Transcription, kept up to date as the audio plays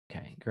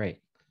Okay, great.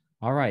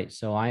 All right,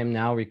 so I am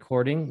now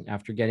recording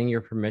after getting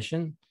your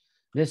permission.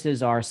 This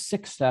is our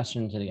sixth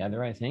session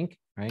together, I think,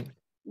 right?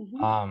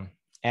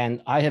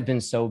 And I have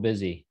been so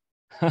busy.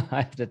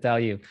 I have to tell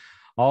you,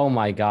 oh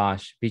my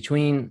gosh,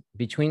 between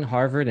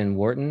Harvard and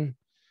Wharton,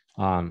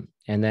 and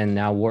then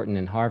now Wharton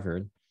and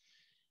Harvard,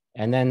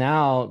 and then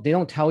now they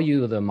don't tell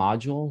you the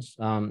modules,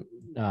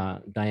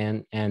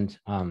 Diane. And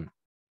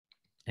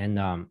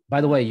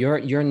by the way,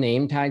 your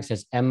name tag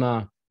says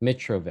Emma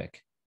Mitrovic.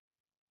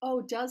 Oh,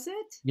 does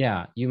it?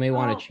 Yeah, you may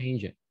want to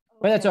change it,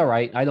 but that's all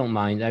right. I don't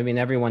mind. I mean,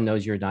 everyone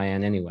knows you're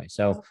Diane anyway.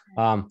 So,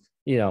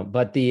 you know,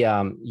 but the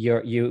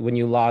when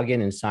you log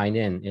in and sign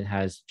in, it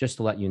has just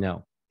to let you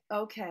know.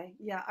 Okay.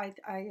 Yeah, I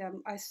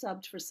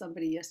subbed for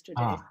somebody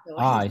yesterday. So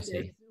I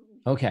see.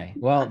 Okay.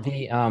 Well,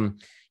 the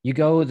you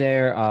go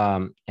there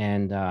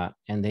and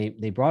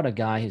they brought a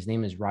guy. His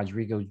name is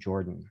Rodrigo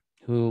Jordan,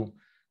 who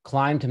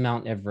climbed to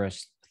Mount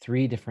Everest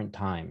 3 different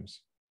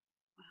times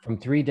from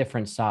 3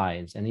 different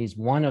sides, and he's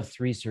one of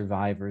 3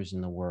 survivors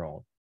in the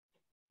world.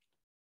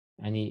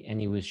 And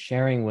he was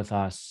sharing with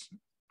us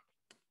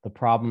the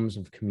problems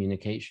of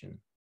communication.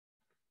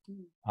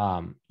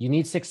 You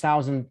need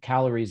 6,000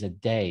 calories a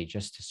day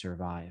just to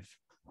survive.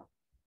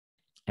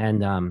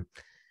 And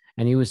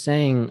he was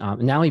saying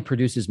now he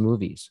produces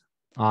movies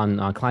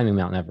on climbing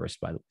Mount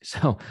Everest, by the way.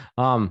 So,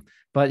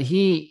 but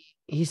he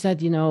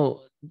said, you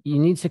know, you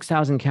need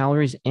 6,000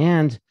 calories,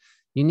 and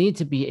you need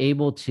to be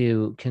able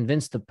to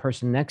convince the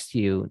person next to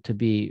you to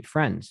be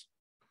friends,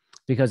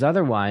 because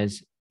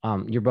otherwise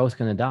you're both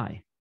going to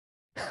die.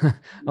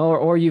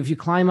 or if you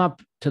climb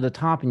up to the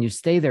top and you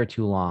stay there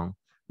too long,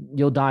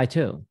 you'll die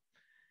too.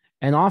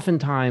 And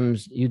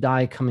oftentimes you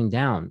die coming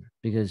down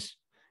because,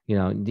 you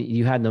know,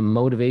 you had the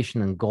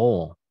motivation and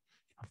goal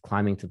of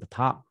climbing to the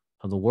top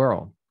of the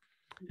world.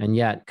 And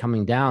yet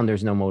coming down,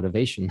 there's no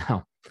motivation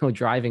now, no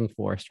driving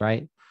force,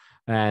 right?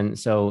 And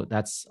so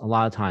that's a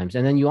lot of times.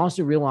 And then you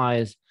also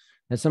realize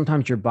that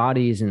sometimes your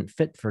body isn't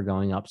fit for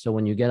going up. So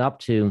when you get up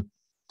to,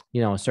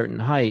 you know, a certain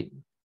height,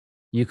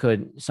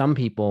 some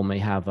people may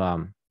have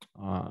a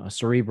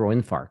cerebral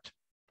infarct,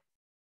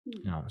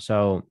 you know,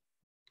 so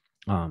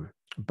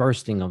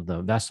bursting of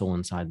the vessel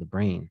inside the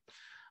brain.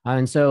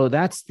 And so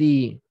that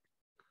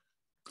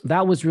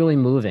was really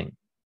moving.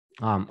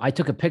 I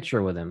took a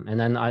picture with him, and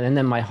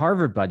then my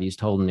Harvard buddies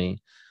told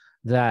me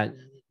that,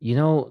 you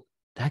know,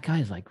 that guy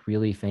is like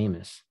really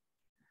famous.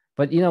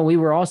 But, you know, we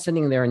were all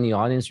sitting there in the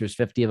audience. There's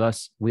 50 of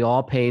us. We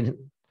all paid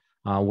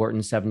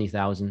Wharton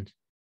 70,000,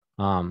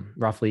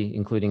 roughly,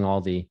 including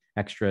all the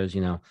extras, you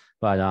know.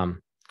 But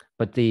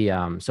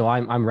so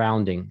I'm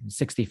rounding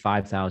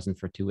 65,000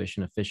 for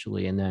tuition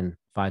officially, and then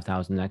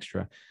 5,000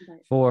 extra. Right.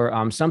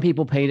 For some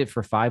people paid it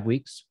for 5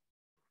 weeks.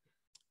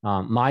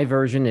 My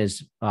version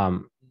is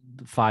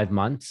 5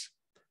 months,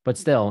 but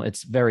still,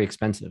 it's very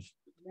expensive.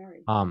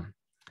 Very.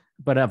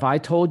 But if I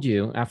told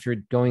you after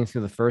going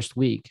through the first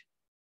week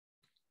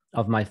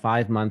of my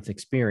 5-month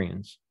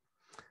experience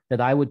that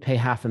I would pay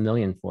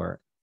 $500,000 for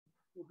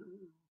it,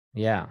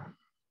 yeah,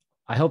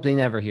 I hope they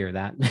never hear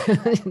that.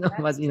 You know,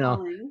 but you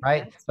know,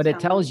 right? That's but it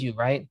tells you,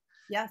 right?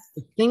 Yes.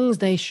 The things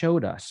they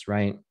showed us,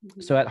 right?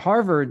 So at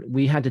Harvard,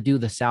 we had to do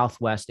the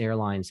Southwest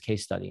Airlines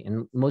case study,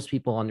 and most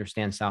people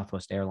understand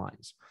Southwest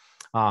Airlines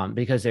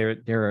because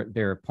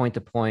they're point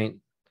to point.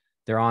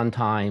 They're on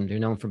time. They're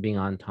known for being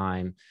on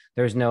time.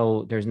 There's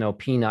no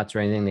peanuts or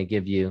anything they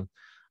give you.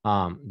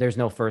 There's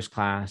no first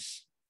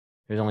class.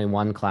 There's only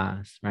one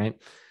class, right?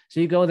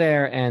 So you go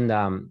there, and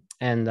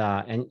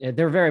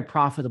they're a very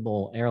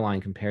profitable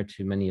airline compared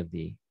to many of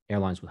the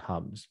airlines with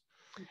hubs.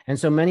 And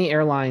so many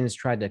airlines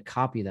tried to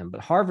copy them, but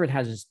Harvard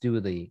has us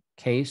do the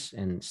case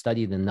and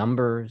study the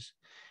numbers.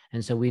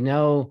 And so we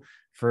know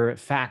for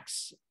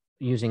facts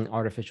using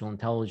artificial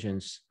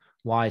intelligence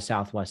why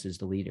Southwest is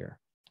the leader.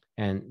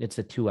 And it's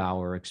a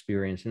 2-hour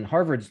experience. And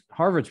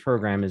Harvard's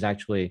program is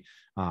actually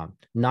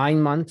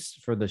 9 months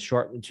for the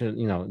short,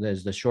 you know,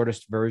 there's the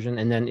shortest version,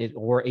 and then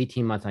or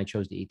 18 months. I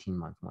chose the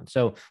 18-month one.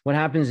 So what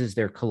happens is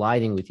they're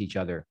colliding with each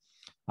other.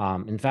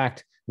 In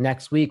fact,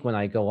 next week when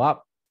I go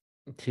up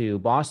to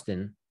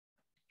Boston,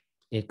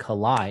 it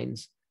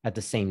collides at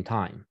the same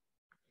time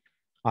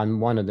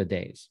on one of the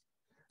days.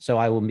 So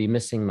I will be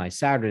missing my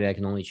Saturday. I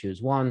can only choose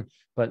one,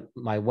 but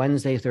my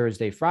Wednesday,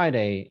 Thursday,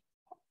 Friday,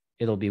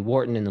 it'll be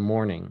Wharton in the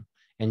morning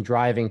and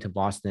driving to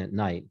Boston at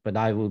night. But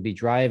I will be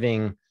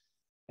driving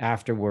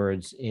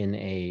afterwards and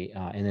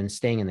then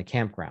staying in the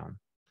campground,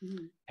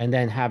 and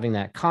then having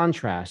that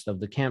contrast of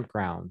the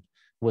campground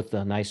with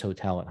the nice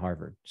hotel at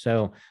Harvard.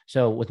 So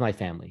with my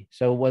family.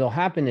 So what'll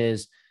happen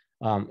is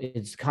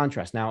it's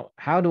contrast. Now,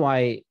 how do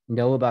I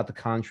know about the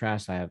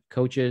contrast? I have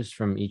coaches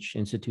from each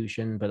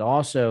institution, but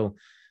also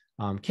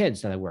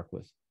kids that I work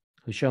with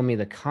who show me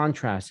the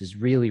contrast is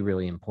really,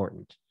 really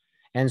important.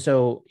 And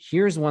so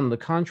here's one of the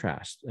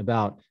contrasts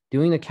about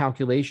doing the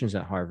calculations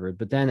at Harvard,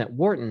 but then at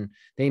Wharton,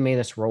 they made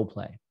us role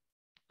play.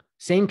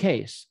 Same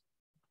case.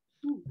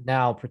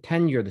 Now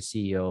pretend you're the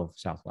CEO of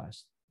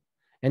Southwest.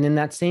 And in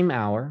that same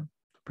hour,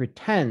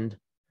 pretend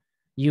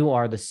you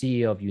are the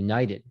CEO of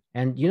United.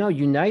 And, you know,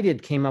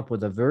 United came up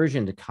with a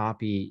version to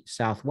copy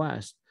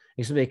Southwest,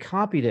 except they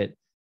copied it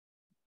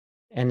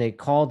and they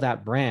called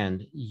that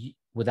brand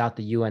without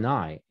the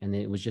UNI, and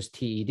it was just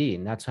TED.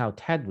 And that's how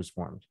TED was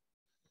formed.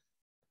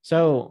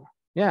 So,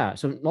 yeah.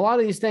 So a lot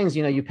of these things,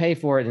 you know, you pay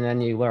for it and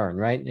then you learn,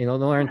 right? You know,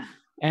 learn.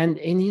 And,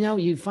 you know,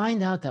 you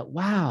find out that,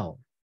 wow,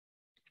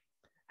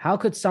 how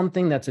could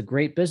something that's a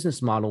great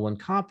business model when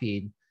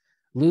copied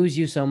lose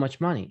you so much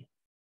money?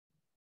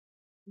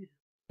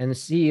 And the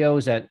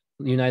CEOs at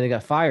United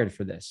got fired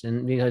for this.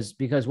 And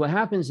because what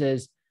happens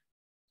is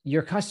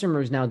your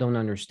customers now don't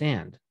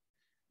understand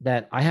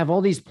that I have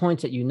all these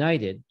points at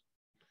United.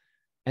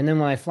 And then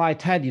when I fly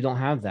TED, you don't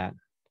have that.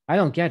 I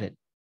don't get it.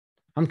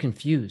 I'm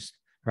confused,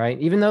 right?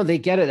 Even though they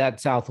get it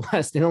at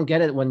Southwest, they don't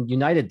get it when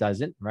United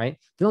does it, right?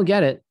 They don't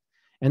get it.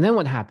 And then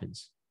what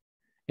happens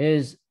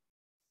is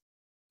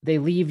they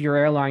leave your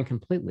airline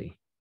completely.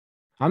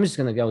 I'm just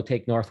going to go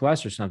take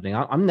Northwest or something.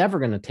 I'm never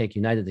going to take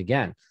United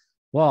again.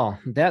 Well,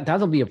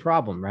 that'll be a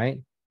problem,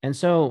 right? And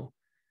so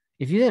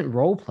if you didn't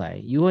role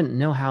play, you wouldn't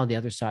know how the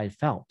other side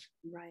felt,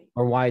 right,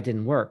 or why it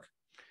didn't work.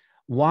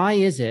 Why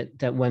is it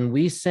that when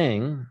we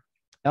sing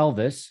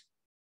Elvis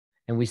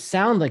and we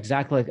sound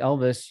exactly like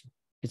Elvis,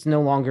 it's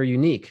no longer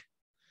unique?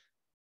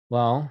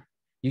 Well,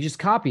 you just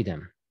copied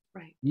him.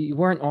 right. You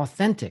weren't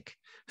authentic.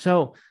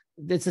 So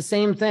it's the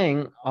same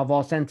thing of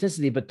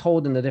authenticity, but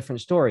told in a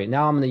different story.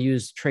 Now I'm going to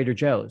use Trader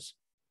Joe's.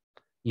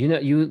 You know,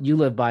 you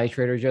live by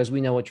Trader Joe's.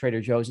 We know what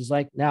Trader Joe's is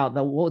like. Now,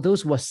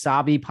 those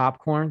wasabi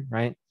popcorn,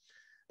 right,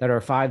 that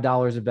are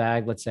 $5 a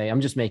bag, let's say,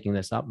 I'm just making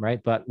this up,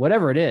 right? But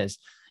whatever it is,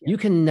 you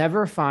can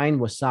never find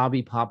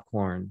wasabi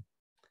popcorn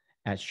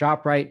at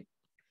ShopRite,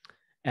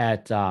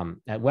 at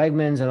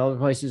Wegmans and other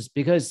places,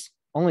 because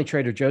only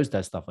Trader Joe's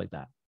does stuff like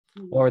that.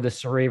 Or the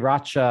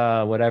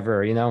sriracha,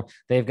 whatever, you know,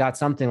 they've got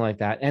something like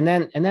that. And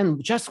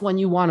then just when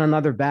you want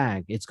another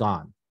bag, it's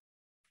gone.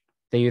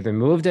 They either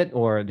moved it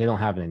or they don't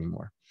have it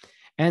anymore.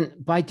 And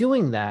by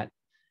doing that,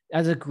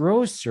 as a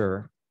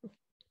grocer,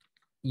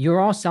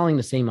 you're all selling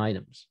the same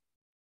items,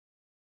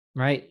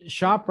 right?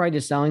 ShopRite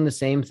is selling the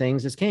same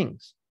things as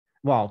King's.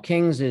 Well,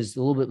 King's is a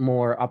little bit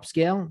more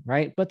upscale,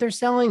 right? But they're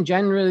selling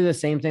generally the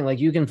same thing. Like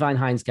you can find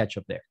Heinz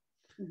ketchup there.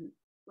 Mm-hmm.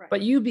 Right.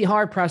 But you'd be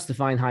hard pressed to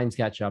find Heinz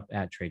ketchup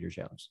at Trader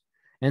Joe's.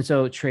 And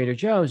so Trader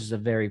Joe's is a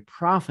very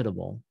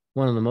profitable,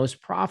 one of the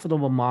most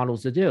profitable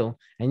models to do,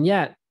 and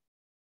yet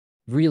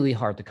really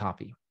hard to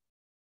copy.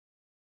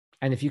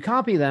 And if you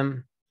copy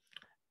them,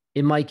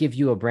 it might give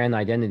you a brand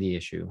identity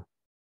issue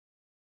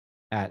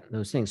at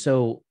those things.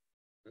 So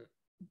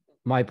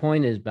my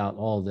point is about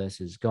all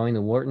this is going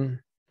to Wharton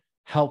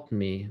helped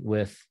me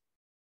with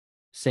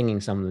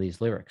singing some of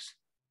these lyrics.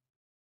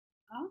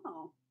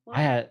 Oh,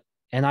 well.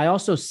 I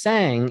also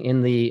sang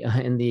in the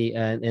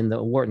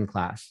Wharton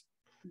class,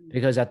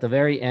 because at the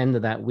very end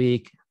of that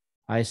week,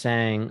 I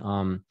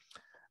sang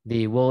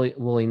the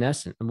Willie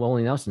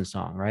Nelson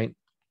song, right?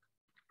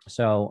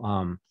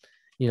 So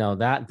you know,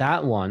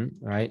 that one,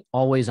 right,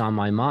 Always on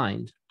My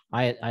Mind.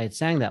 I had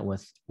sang that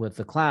with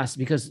the class,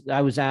 because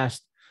I was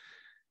asked,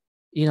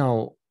 you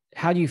know,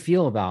 how do you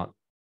feel about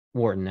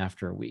Wharton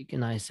after a week?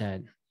 And I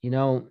said, you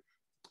know,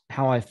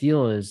 how I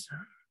feel is,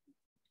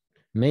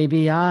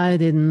 maybe I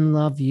didn't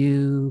love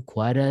you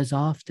quite as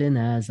often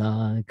as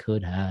I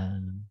could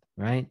have,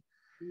 right?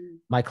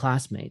 My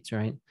classmates,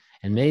 right?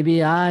 And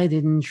maybe I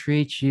didn't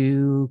treat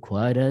you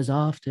quite as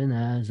often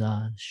as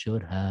I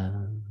should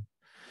have.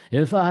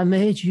 If I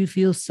made you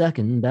feel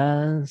second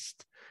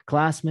best,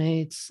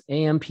 classmates,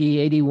 AMP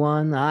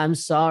 81, I'm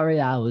sorry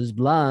I was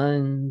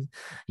blind.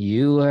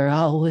 You were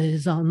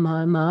always on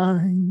my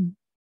mind.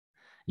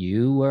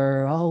 You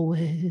were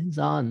always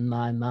on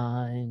my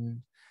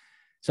mind.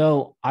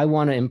 So I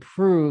want to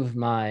improve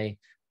my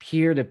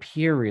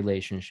peer-to-peer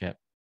relationship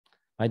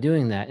by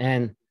doing that.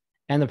 And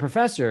the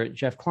professor,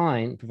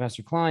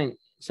 Professor Klein,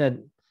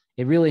 said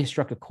it really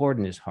struck a chord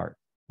in his heart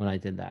when I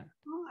did that.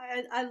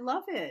 I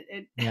love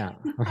it. Yeah,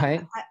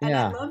 right. And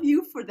I love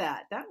you for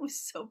that. That was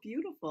so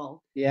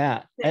beautiful.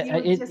 Yeah, that you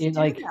would just do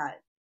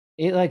that.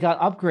 It like got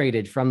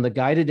upgraded from the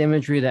guided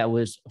imagery that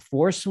was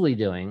forcefully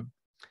doing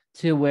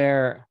to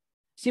where,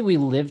 see, we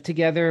lived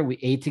together, we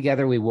ate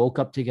together, we woke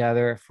up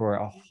together for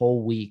a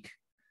whole week.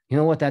 You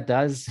know what that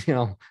does? You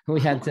know,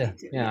 we had to,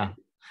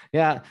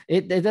 yeah.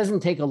 It doesn't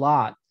take a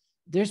lot.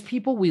 There's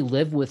people we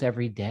live with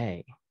every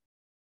day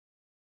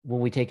when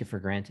we take it for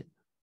granted.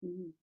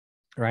 Mm-hmm.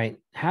 Right.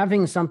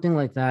 Having something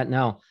like that.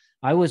 Now,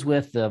 I was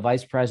with the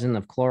vice president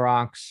of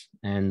Clorox,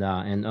 and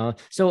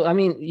so, I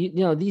mean, you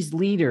know, these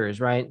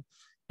leaders, right?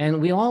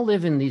 And we all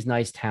live in these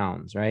nice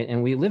towns, right?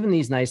 And we live in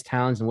these nice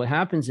towns. And what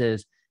happens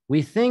is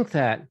we think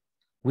that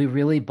we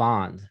really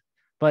bond,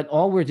 but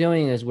all we're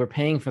doing is we're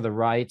paying for the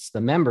rights,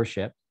 the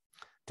membership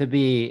to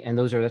be, and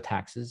those are the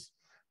taxes,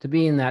 to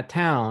be in that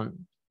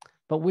town,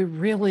 but we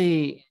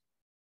really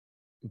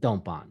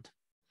don't bond.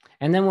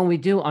 And then when we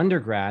do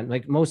undergrad,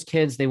 like most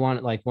kids, they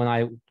want, like when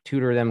I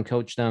tutor them,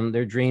 coach them,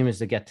 their dream is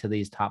to get to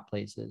these top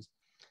places.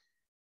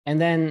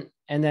 And then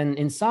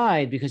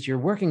inside, because you're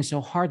working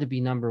so hard to be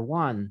number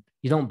one,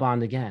 you don't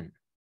bond again.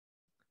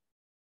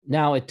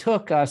 Now it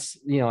took us,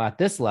 at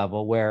this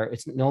level where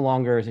it's no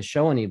longer to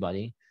show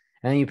anybody,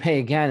 and then you pay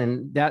again,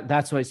 and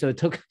that's why. So it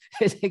takes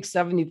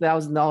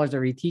 $70,000 to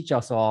reteach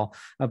us all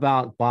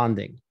about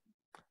bonding.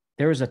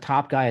 There was a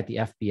top guy at the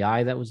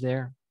FBI that was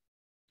there.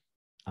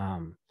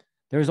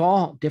 There's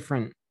all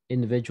different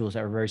individuals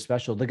that were very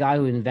special. The guy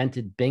who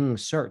invented Bing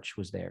search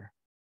was there,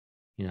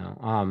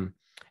 and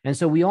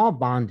so we all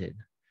bonded,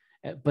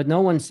 but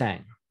no one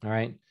sang. All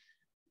right.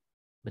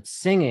 But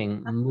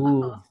singing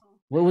moved.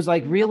 What was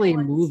like really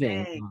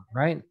moving,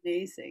 right?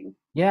 Amazing.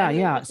 Yeah,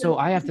 yeah. So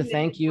I have to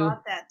thank you.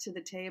 Brought that to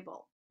the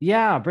table.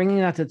 Yeah, bringing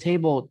that to the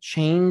table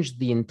changed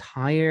the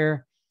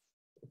entire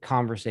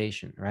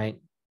conversation, right?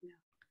 Yeah.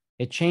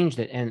 It changed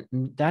it, and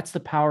that's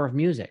the power of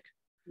music.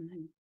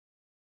 Mm-hmm.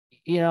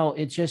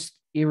 It's just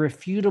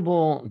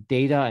irrefutable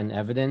data and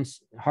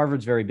evidence.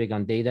 Harvard's very big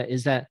on data.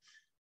 Is that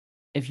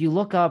if you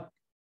look up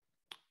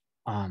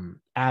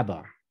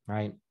ABBA,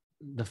 right?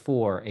 The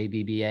four,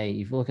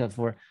 ABBA, if you look up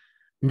for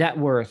net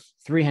worth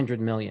 300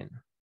 million,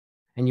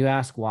 and you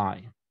ask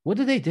why, what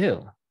did they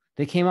do?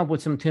 They came up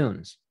with some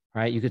tunes,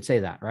 right? You could say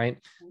that, right?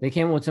 They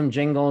came up with some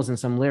jingles and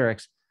some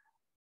lyrics,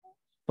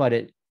 but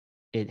it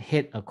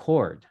hit a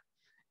chord.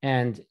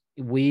 And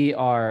we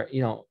are,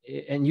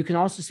 and you can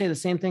also say the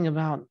same thing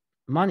about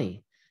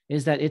money,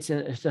 is that it's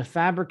a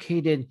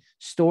fabricated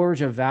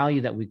storage of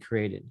value that we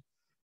created,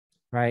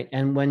 right?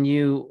 And when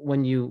you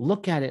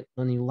look at it,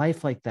 when you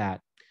life like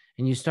that,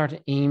 and you start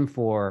to aim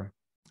for,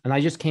 and I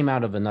just came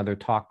out of another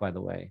talk, by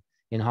the way,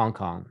 in Hong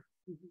Kong.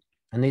 Mm-hmm.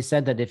 And they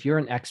said that if you're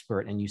an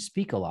expert and you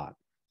speak a lot,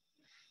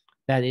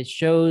 that it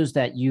shows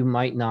that you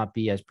might not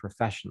be as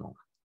professional,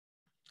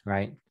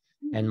 right?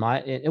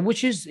 Mm-hmm. And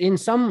which is in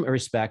some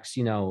respects,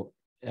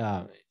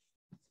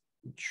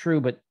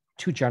 true, but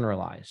too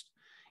generalized,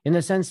 in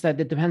the sense that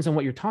it depends on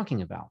what you're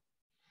talking about.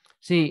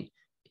 See,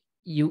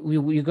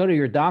 you go to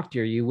your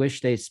doctor, you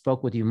wish they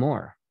spoke with you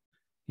more.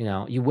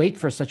 You wait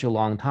for such a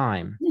long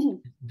time.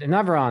 They're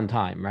never on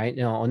time, right?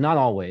 Not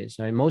always.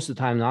 Right? Most of the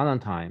time, not on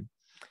time.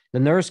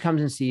 The nurse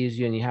comes and sees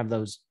you, and you have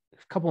those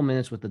couple of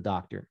minutes with the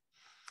doctor,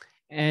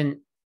 and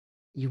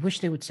you wish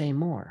they would say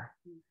more.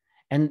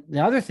 And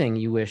the other thing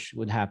you wish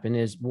would happen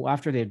is,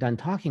 after they've done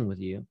talking with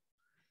you,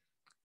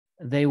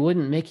 they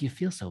wouldn't make you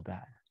feel so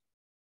bad,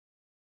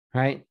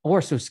 right?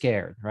 Or so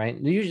scared, right?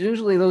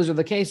 Usually those are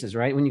the cases,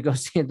 right? When you go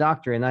see a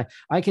doctor, and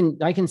I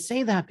can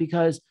say that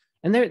because,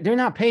 and they're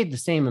not paid the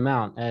same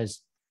amount as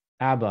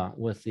ABBA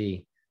with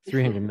the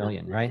 300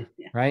 million, right?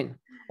 Yeah. Right.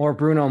 Or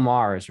Bruno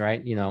Mars,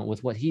 right?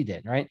 With what he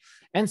did, right?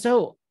 And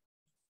so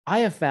I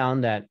have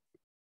found that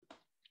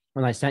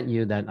when I sent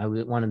you that I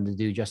wanted to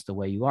do Just the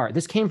Way You Are,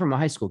 this came from a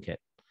high school kid.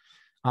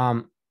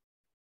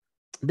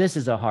 This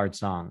is a hard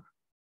song,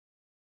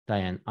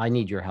 Diane. I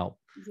need your help.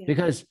 Yeah.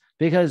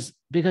 Because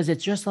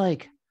it's just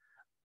like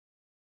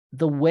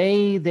the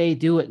way they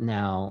do it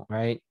now,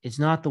 right? It's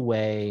not the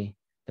way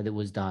that it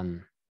was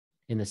done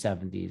in the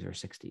 70s or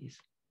 60s.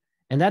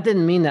 And that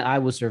didn't mean that I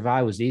Will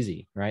Survive was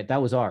easy, right?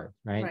 That was art,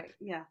 right? Right,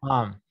 yeah.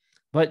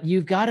 But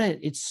you've got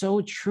to, it's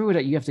so true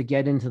that you have to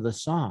get into the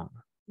song.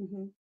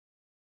 Mm-hmm.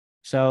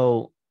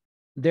 So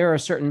there are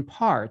certain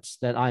parts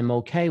that I'm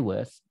okay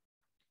with,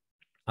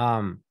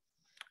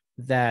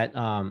 that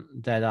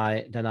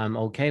I'm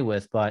okay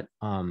with, but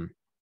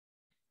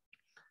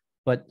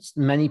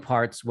many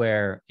parts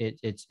where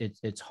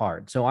it's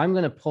hard. So I'm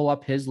going to pull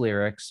up his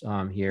lyrics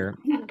here.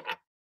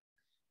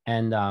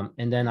 And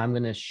then I'm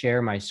going to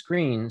share my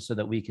screen so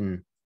that we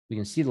can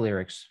see the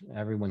lyrics.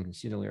 Everyone can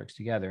see the lyrics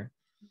together.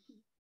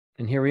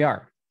 And here we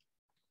are.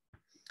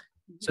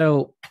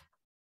 So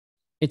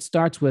it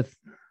starts with,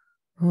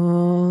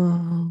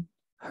 oh,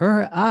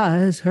 her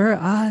eyes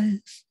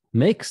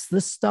makes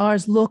the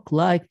stars look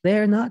like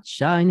they're not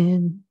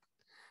shining.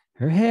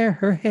 Her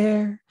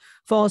hair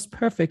falls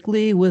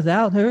perfectly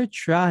without her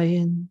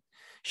trying.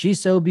 She's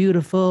so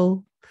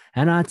beautiful,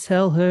 and I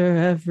tell her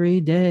every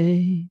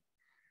day.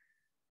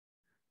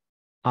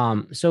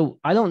 So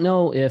I don't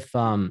know if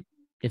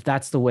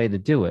that's the way to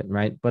do it,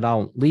 right? But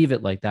I'll leave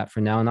it like that for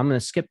now. And I'm going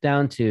to skip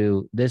down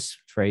to this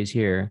phrase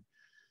here.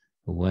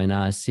 When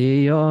I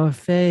see your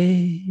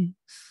face,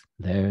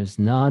 there's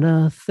not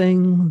a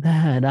thing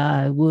that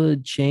I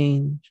would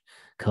change,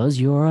 'cause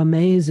you're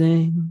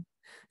amazing,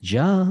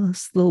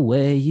 just the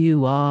way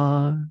you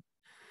are.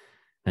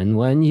 And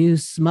when you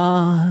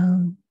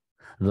smile,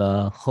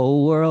 the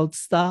whole world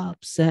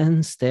stops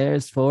and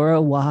stares for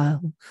a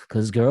while,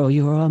 'cause girl,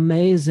 you're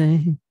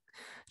amazing,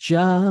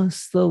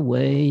 just the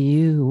way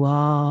you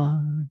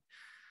are.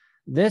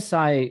 This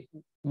I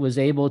was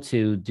able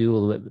to do a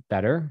little bit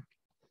better,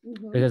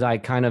 mm-hmm. because I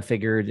kind of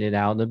figured it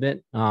out a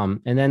bit.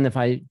 And then if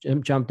I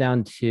jump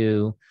down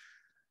to,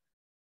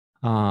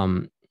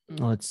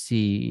 let's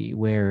see,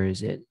 where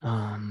is it?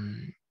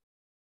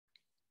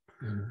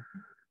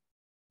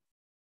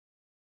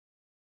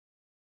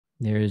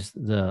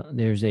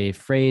 There's a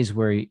phrase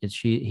where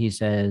he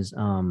says,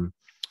 no,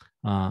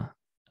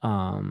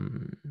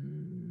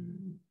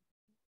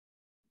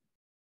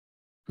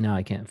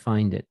 I can't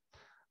find it.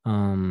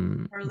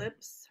 Her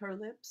lips.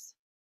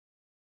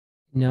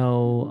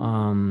 No,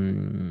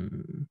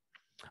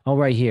 oh,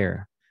 right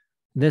here.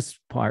 This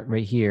part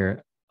right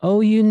here.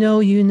 Oh,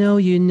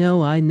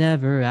 I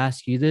never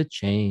ask you to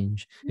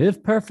change.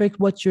 If perfect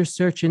what you're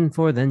searching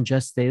for, then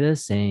just stay the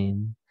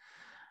same.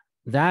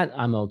 That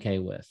I'm okay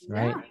with,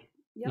 right? Yeah.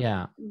 Yep.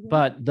 Yeah. Mhm.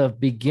 But the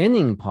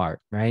beginning part,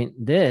 right?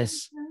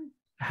 This,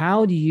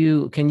 can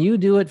you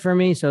do it for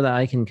me so that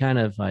I can kind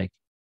of like,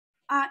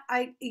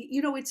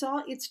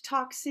 It's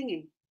talk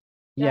singing.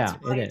 That's yeah,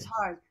 it why it's is.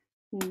 hard.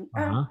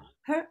 Uh-huh.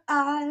 Her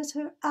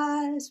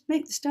eyes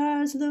make the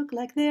stars look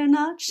like they're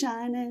not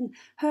shining.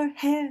 Her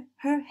hair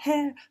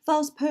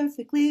falls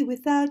perfectly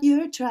without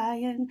your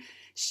trying.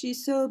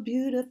 She's so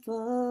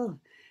beautiful,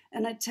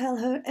 and I tell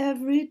her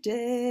every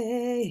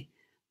day.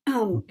 My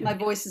Okay.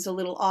 voice is a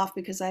little off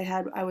because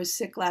I was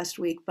sick last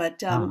week,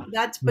 but Ah,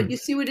 but you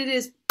see what it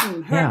is.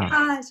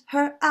 yeah.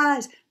 Her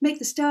eyes make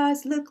the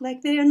stars look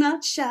like they're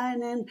not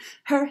shining.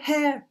 Her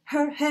hair.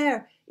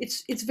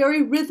 It's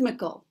very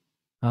rhythmical.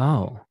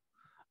 Oh.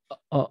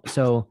 Oh,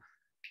 so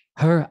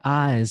her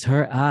eyes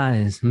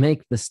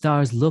make the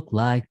stars look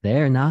like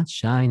they're not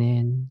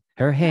shining.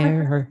 Her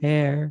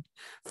hair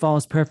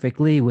falls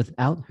perfectly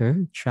without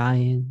her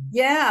trying.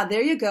 Yeah,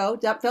 there you go.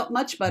 That felt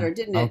much better,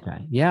 didn't it?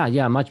 Okay. Yeah,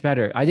 yeah, much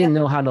better. I Yep. didn't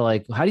know how to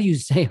like, how do you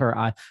say her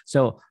eye?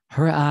 So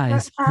Her her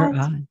eyes.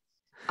 eyes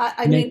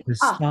I make mean, the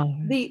stars.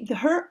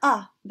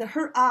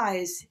 her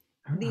eyes,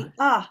 Her the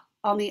eyes.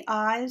 on the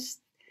eyes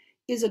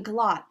is a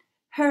glot.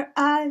 Her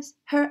eyes.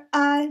 Her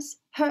eyes.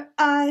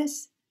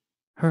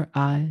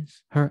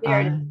 Her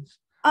There it is.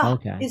 eyes.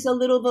 Okay. Is a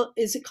little bit,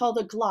 is it called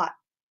a glot?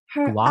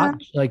 Her Glot,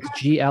 like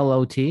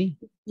GLOT?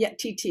 yeah,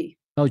 TT.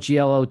 Oh,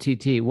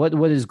 GLOTT. What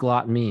does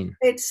glot mean?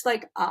 It's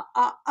like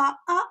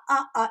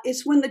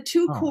It's when the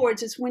two Oh.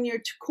 chords, it's when your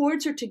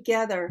chords are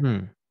together Hmm.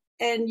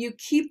 and you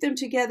keep them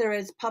together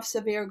as puffs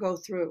of air go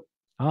through.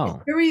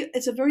 Oh.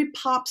 It's a very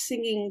pop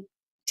singing Oh,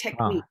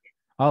 technique.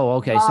 oh,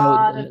 okay. So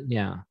Lot of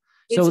yeah.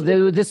 So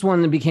it's this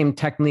one became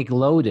technique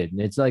loaded.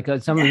 It's like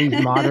some of these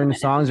modern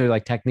songs are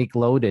like technique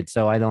loaded.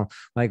 So I don't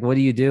like. What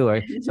do you do?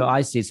 Or, so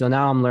I see. So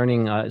now I'm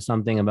learning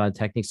something about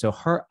technique. So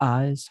her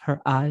eyes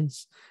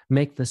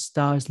make the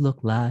stars look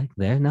like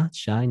they're not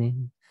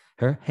shining.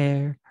 Her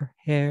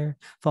hair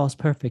falls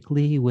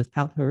perfectly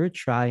without her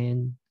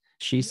trying.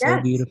 She's so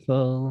yes,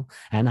 beautiful,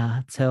 and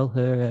I tell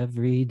her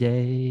every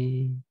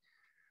day.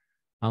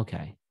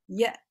 Okay.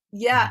 yeah,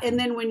 yeah. And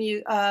then when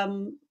you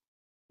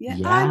yeah,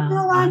 Yeah,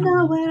 I I know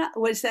know. when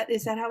was that,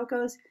 is that how it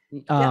goes?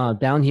 Yep.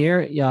 Down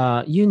here,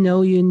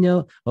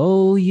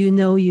 oh,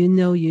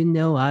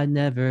 I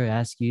never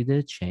ask you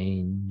to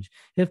change.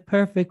 If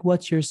perfect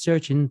what you're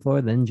searching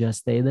for, then just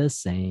stay the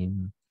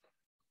same.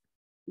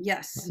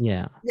 Yes.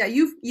 Yeah. Yeah,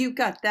 you've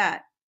got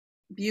that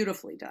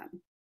beautifully done.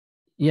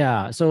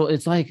 Yeah. So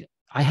it's like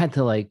I had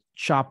to like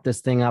chop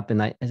this thing up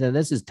and I said,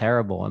 this is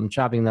terrible. I'm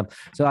chopping them.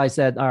 So I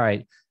said, all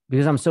right,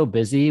 because I'm so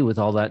busy with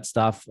all that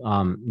stuff,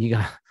 you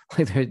got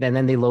like, and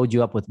then they load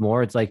you up with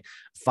more. It's like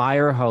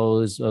fire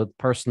hose, a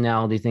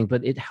personality thing,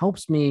 but it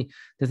helps me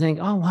to think,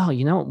 oh wow,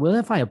 what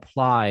if I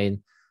applied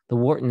the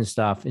Wharton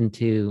stuff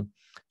into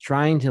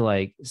trying to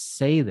like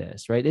say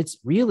this, right? It's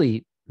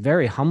really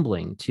very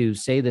humbling to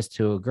say this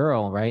to a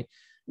girl, right?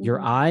 Mhm.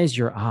 Your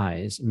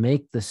eyes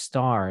make the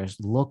stars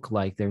look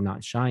like they're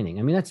not shining.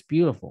 I mean, that's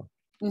beautiful.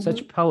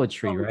 Such Mhm.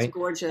 poetry, Oh, it's right?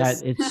 gorgeous.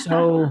 That it's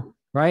so,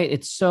 right?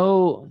 It's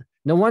so,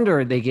 no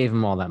wonder they gave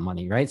him all that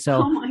money, right? Oh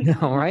So, my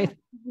God. right?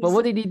 But He's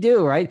what did he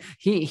do, right?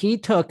 He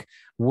took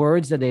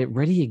words that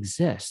already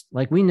exist.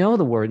 Like we know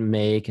the word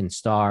make and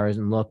stars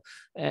and look,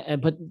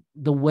 but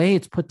the way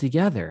it's put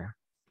together,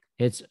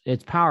 it's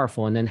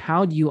powerful. And then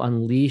how do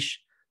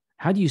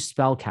you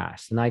spell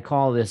cast? And I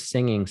call this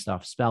singing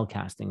stuff spell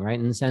casting, right?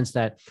 In the sense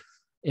that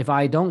if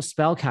I don't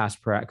spell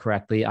cast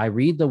correctly, I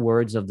read the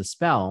words of the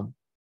spell,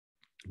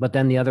 but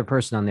then the other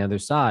person on the other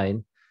side,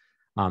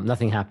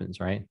 nothing happens,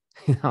 right?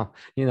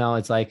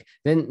 It's like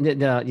then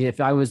if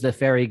I was the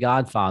fairy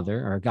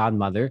godfather or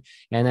godmother,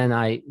 and then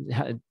I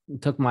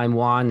took my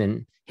wand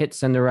and hit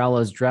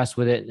Cinderella's dress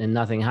with it, and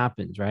nothing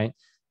happens, right?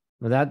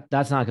 Well,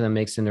 that's not going to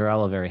make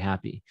Cinderella very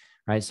happy,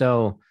 right?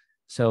 So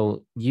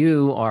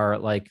you are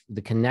like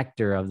the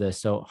connector of this.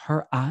 So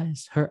her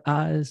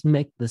eyes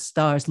make the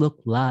stars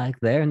look like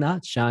they're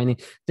not shining.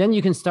 Then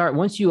you can start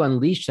once you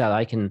unleash that.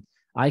 I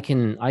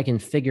can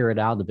figure it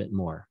out a bit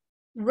more.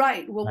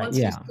 right. Well, Right? once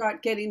you Yeah,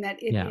 start getting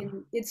that, yeah,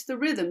 it's the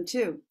rhythm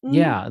too.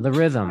 yeah. The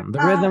rhythm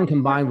Her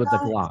combined with the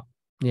eyes. glot.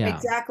 Yeah,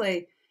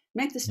 Exactly.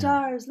 Make the yeah.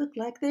 stars look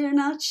like they're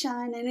not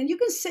shining. And you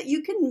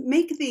can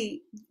make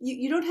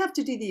you don't have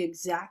to do the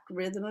exact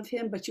rhythm of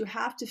him, but you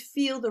have to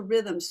feel the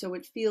rhythm so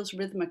it feels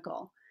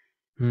rhythmical.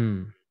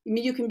 Hmm. I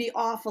mean, you can be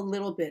off a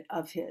little bit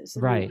of his. I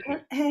mean, Right.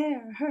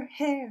 her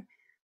hair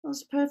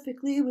goes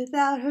perfectly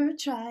without her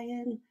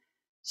trying.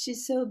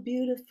 She's so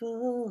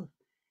beautiful,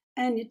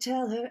 and you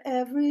tell her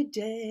every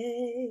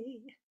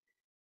day.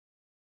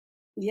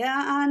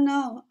 Yeah,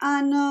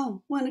 I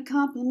know. When I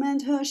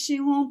compliment her, she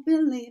won't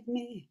believe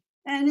me.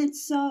 And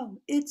it's so.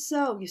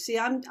 You see,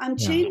 I'm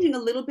Yeah. changing a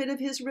little bit of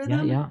his Yeah.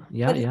 rhythm, Yeah.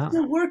 Yeah. but it's Yeah.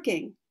 still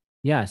working.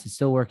 Yes, it's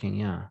still working.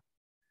 Yeah.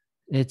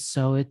 It's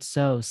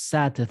so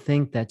sad to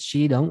think that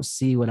she don't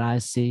see what I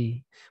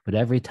see. But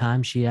every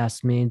time she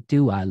asks me,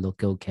 do I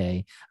look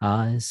okay?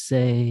 I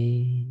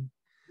say,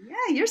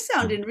 Yeah, you're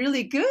sounding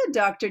really good,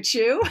 Dr.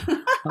 Chu.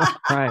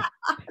 right.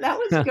 That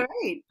was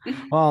great.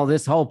 Well,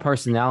 this whole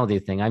personality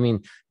thing. I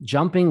mean,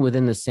 jumping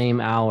within the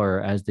same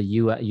hour as the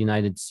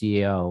United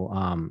CEO.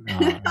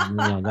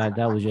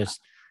 That was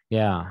just,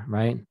 yeah,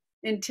 right.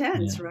 Yeah,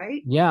 Intense,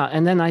 right? yeah.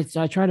 And then I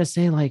try to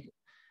say like,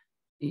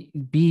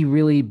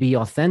 be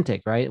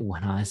authentic, right?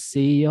 When I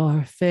see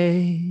your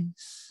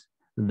face,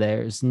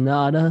 there's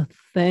not a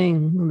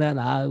thing that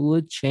I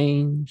would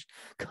change,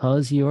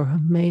 'cause you're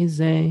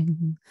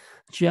amazing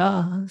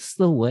just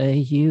the way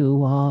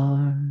you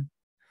are.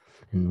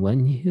 And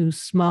when you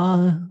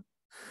smile,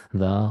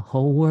 the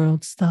whole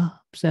world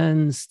stops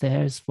and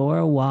stares for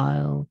a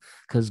while,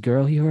 'cause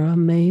girl, you're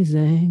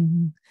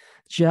amazing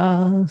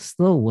just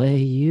the way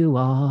you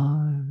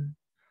are.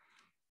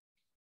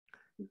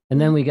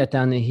 And then we get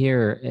down to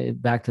here,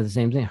 back to the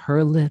same thing.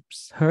 Her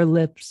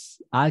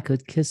lips, I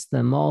could kiss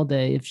them all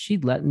day if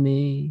she'd let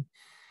me.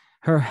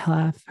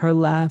 Her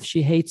laugh,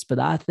 she hates, but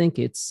I think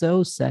it's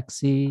so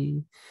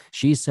sexy.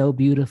 She's so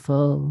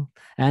beautiful,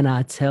 and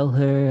I tell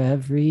her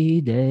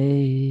every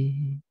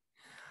day.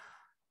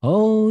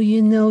 Oh,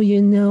 I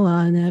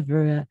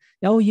never.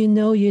 Oh,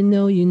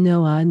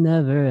 I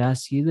never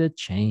ask you to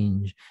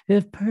change.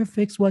 If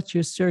perfect's what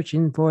you're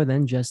searching for,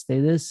 then just stay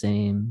the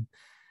same.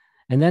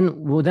 And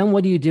then, well, then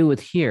what do you do with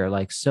here?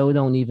 Like, so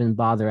don't even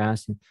bother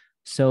asking.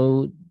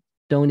 So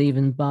don't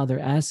even bother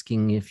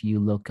asking if you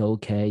look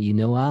okay.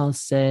 I'll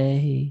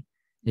say,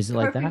 is it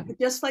like that?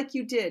 Perfect, just like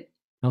you did.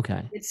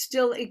 Okay.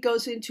 It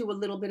goes into a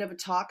little bit of a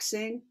talk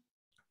sing.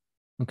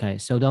 Okay.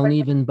 So don't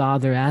even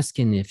bother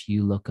asking if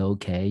you look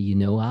okay.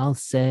 I'll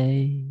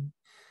say,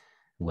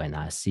 when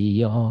I see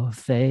your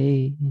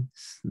face,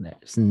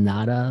 there's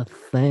not a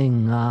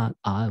thing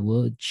I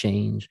would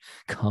change,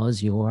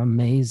 'cause you're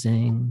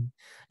amazing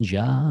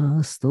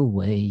just the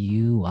way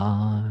you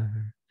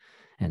are.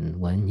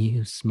 And when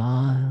you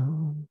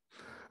smile,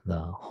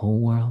 the whole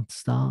world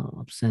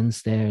stops and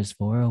stares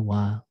for a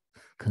while,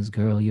 'cause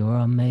girl, you're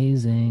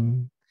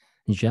amazing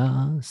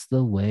just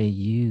the way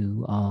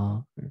you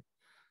are.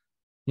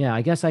 Yeah,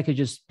 I guess I could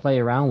just play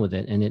around with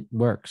it and it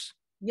works.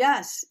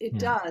 Yes, it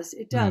Yeah. does.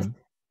 It does. Mm,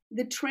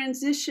 The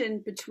transition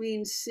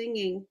between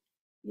singing,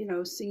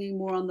 singing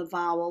more on the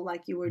vowel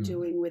like you were mm,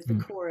 doing with the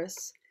mm,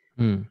 chorus,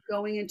 mm,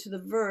 going into the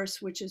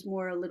verse, which is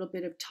more a little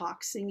bit of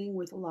talk singing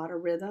with a lot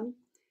of rhythm.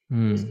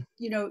 mm.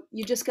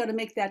 You just got to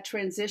make that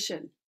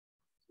transition.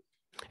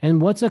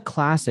 And what's a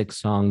classic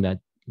song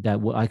that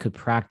I could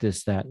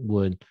practice that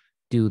would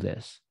do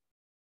this?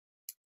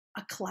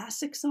 A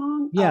classic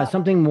song? Yeah,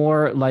 something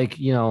more like,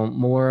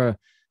 more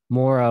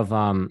of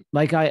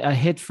like a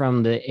hit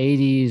from the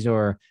 80s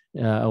or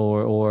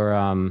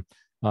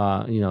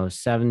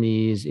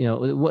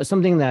 70s,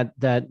 something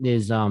that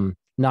is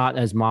not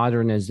as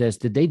modern as this.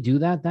 Did they do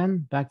that then,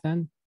 back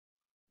then?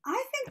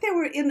 I think they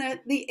were in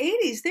the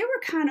 80s. They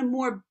were kind of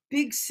more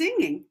big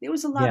singing. There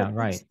was a lot of Yeah, big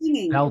right.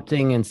 singing,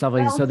 Belting and stuff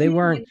like that. So they belting,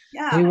 weren't and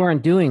yeah. they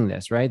weren't doing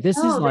this, right? This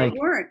is No, they like,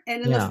 weren't.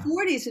 And in the yeah,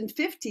 40s and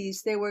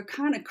 50s, they were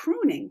kind of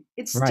crooning.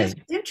 It's just right.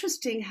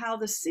 interesting how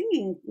the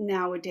singing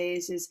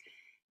nowadays is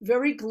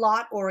very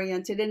glot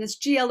oriented, and it's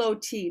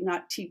GLOT,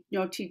 not T,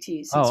 no TTs.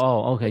 It's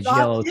Okay,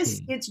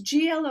 glottis. GLOT. It's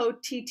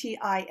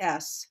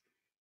GLOTTIS.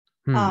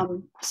 Hmm.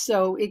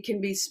 So it can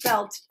be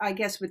spelt, I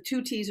guess, with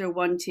two T's or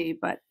one T,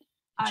 but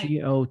I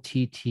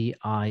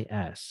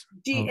GOTTIS.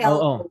 G Oh,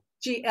 L oh,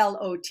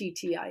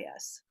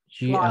 GLOTTIS. Glottis.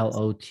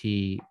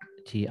 GLOTTI.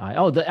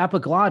 Oh, the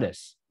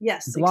epiglottis.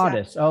 Yes, exactly.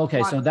 Glottis. Oh,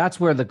 okay, so Glottis. that's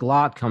where the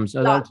glot comes.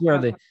 Oh, Dot that's where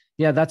com.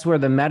 that's where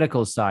the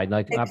medical side,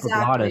 like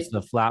epiglottis, Exactly.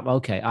 the flap.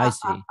 Okay, I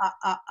see.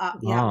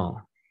 Yeah.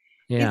 Oh,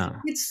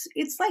 yeah.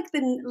 It's like the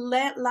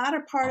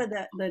latter part of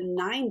the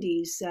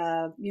 90s,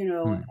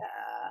 Hmm.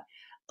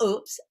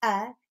 oops,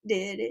 I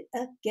did it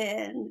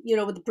again,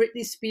 with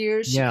Britney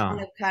Spears. She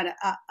Yeah. kind of,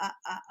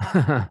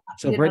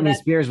 So Britney that.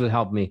 Spears would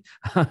help me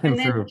And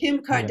then improve. Kim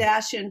Okay.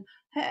 Kardashian,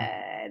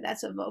 hey,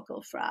 that's a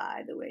vocal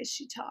fry, the way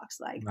she talks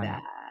like that.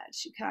 Right.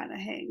 She kind of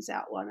hangs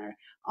out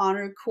on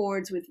her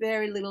chords with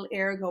very little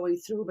air going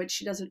through, but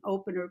she doesn't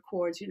open her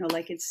chords,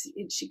 like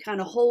she kind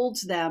of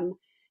holds them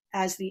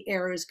as the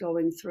air is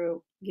going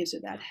through. Gives her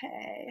that,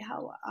 hey,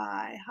 how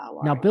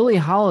Now, are you? Billie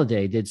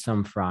Holiday did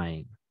some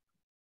frying,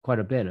 quite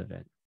a bit of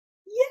it.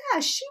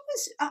 Yeah,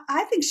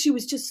 I think she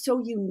was just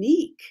so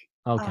unique.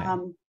 Okay.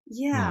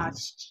 Yeah,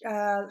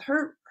 Yeah.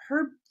 her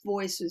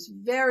voice was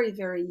very,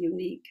 very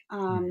unique.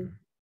 Hmm.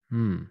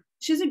 Hmm.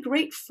 She's a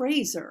great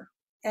phraser,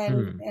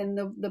 and Hmm.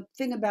 the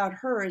thing about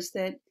her is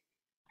that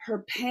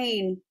her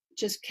pain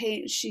just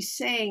came. She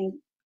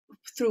sang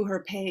through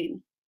her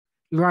pain.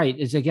 Right.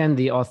 It's again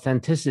the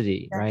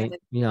authenticity, That's right?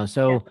 it. Yeah,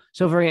 So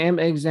for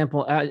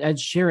example, Ed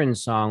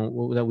Sheeran's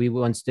song that we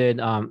once did,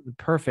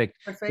 Perfect.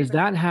 her favorite. Does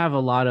that have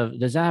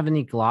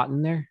any glot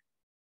in there?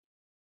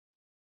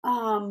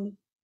 Um,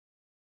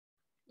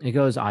 It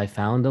goes, I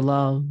found a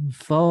love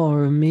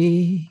for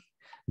me,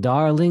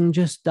 Darling,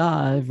 just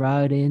dive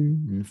right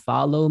in and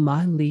follow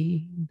my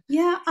lead.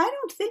 Yeah, I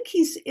don't think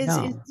he's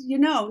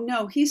No,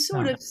 no, he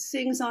sort no. of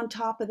sings on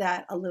top of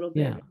that a little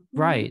Yeah, bit.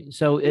 right.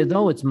 So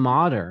though it's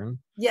modern,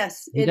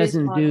 Yes, it is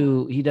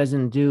modern. he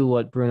doesn't do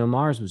what Bruno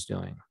Mars was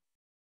doing.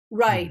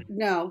 Right.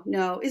 No,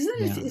 no. Yeah,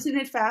 Isn't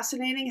it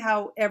fascinating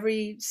how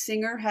every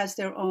singer has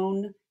their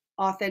own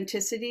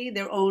authenticity,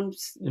 their own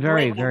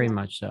very, very brand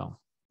much so.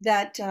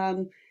 that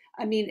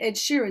I mean, Ed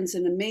Sheeran's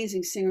an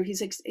amazing singer.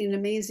 He's an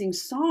amazing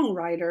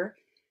songwriter.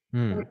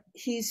 Hmm.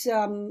 He's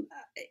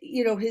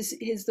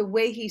his the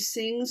way he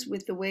sings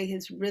with the way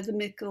his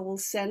rhythmical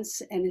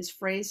sense and his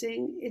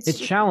phrasing, it's It's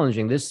just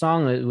challenging. This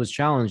song, it was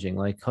challenging,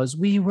 like, because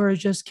we were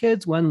just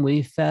kids when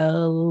we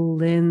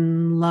fell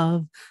in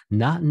love,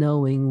 not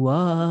knowing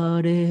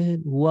what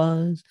it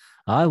was.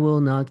 I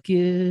will not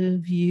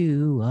give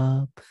you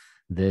up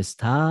this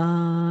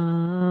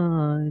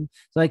time.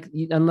 It's like,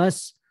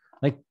 unless,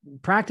 like,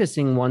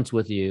 practicing once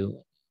with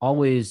you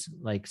always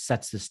like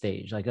sets the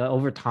stage. Like,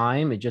 over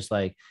time, it just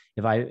like,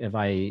 if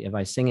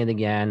I sing it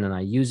again and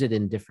I use it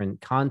in different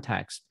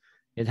contexts,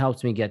 it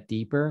helps me get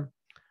deeper.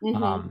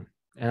 hmm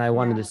And I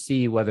wanted to yeah.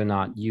 see whether or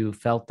not you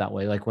felt that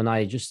way. Like, when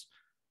I just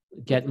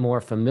get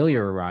more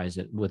familiarized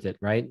with it,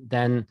 right?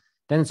 Then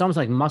it's almost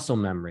like muscle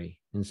memory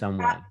in some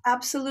way. Yeah.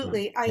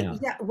 Absolutely.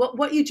 Yeah.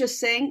 What you just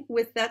sang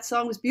with that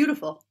song was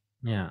beautiful.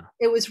 Yeah.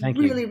 It was Thank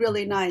you. really,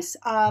 really nice.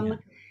 Yeah.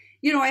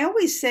 I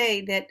always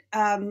say that,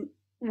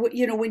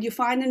 when you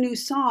find a new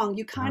song,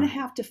 you kind Uh, of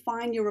have to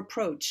find your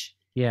approach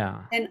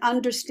yeah. and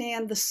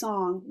understand the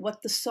song,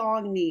 what the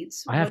song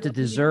needs, I have what to it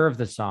needs. deserve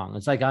the song.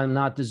 It's like I'm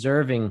not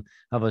deserving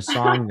of a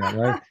song yet,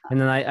 right? And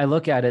then I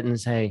look at it and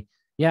say,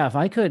 yeah, if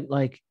I could,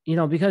 like,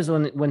 because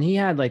when he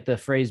had like the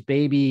phrase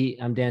 "baby,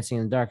 I'm dancing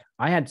in the dark,"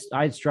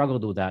 I'd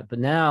struggled with that. But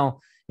now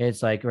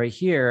it's like right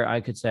here,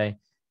 I could say,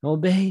 "Oh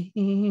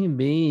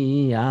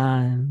baby,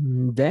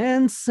 I'm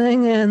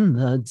dancing in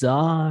the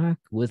dark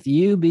with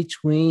you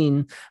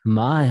between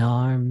my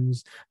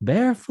arms,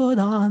 barefoot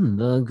on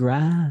the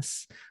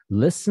grass,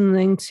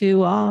 listening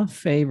to our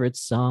favorite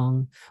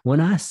song. When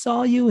I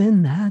saw you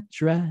in that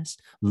dress,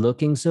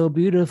 looking so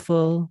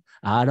beautiful,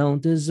 I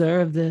don't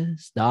deserve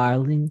this,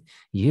 darling.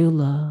 You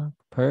look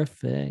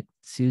perfect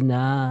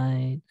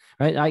tonight."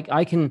 Right?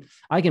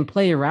 I can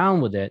play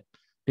around with it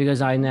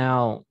because I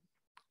now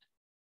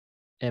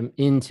am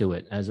into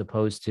it, as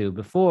opposed to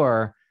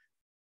before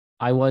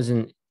I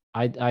wasn't.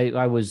 I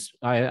was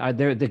I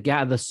there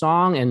the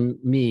song and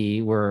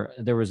me were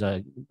there was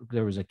a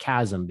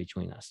chasm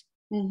between us.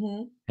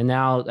 hmm And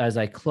now, as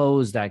I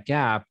close that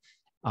gap,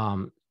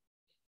 um,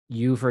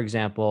 you, for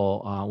example,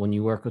 when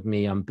you work with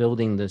me, I'm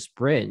building this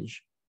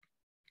bridge,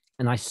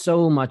 and I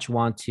so much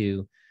want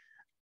to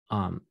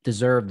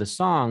deserve the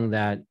song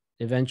that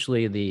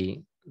eventually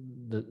the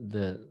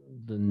the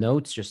the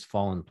notes just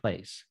fall in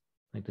place,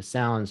 like the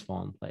sounds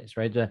fall in place,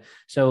 right?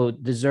 So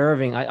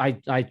deserving,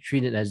 I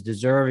treat it as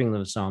deserving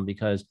the song,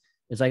 because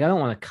it's like I don't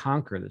want to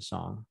conquer the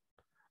song.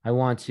 I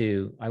want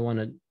to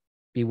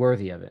be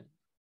worthy of it,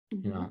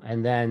 hmm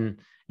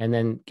and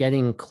then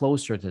getting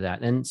closer to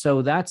that. And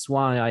so that's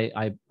why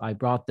I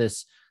brought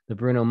the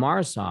Bruno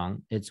Mars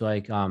song. It's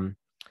like,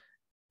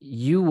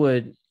 you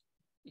would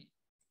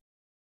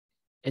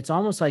it's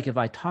almost like if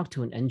I talk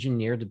to an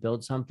engineer to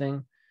build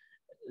something,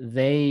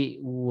 they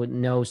would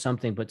know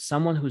something, but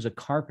someone who's a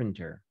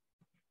carpenter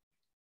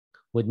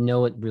would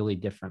know it really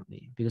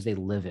differently because they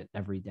live it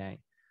every day.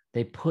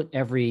 They put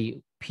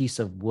every piece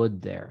of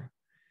wood there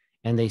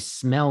and they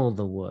smell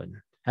the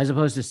wood, as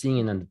opposed to seeing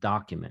it in a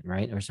document,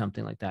 right? Or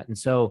something like that. And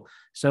so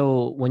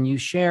when you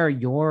share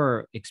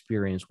your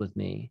experience with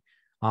me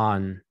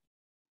on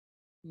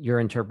your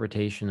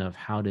interpretation of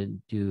how to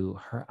do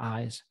her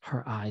eyes,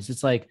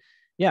 it's like,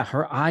 yeah,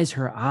 her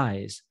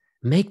eyes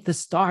make the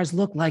stars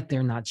look like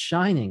they're not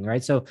shining,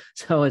 right? So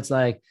it's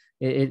like,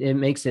 it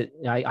makes it,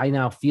 I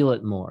now feel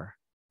it more,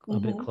 a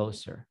bit hmm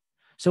closer.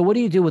 So what do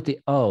you do with the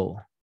O?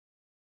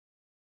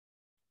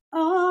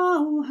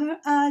 Oh, her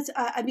eyes.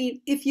 I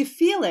mean, if you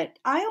feel it,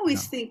 I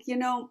always No. think,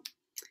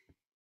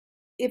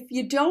 if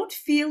you don't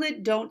feel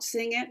it, don't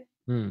sing it.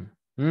 Mm.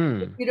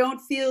 If Mm. you don't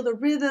feel the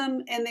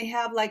rhythm and they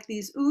have like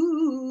these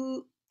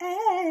ooh,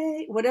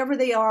 hey, whatever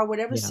they are,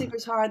 whatever Yeah.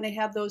 singers are, and they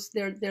have those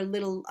their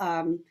little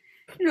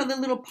the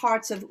little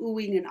parts of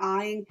oohing and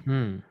eyeing.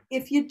 Mm.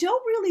 If you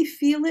don't really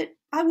feel it,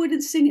 I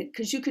wouldn't sing it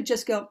because you could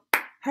just go,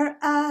 her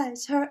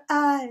eyes, her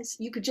eyes.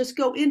 You could just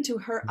go into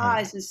her Right.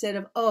 eyes instead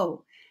of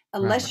oh,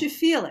 Right. unless you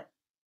feel it.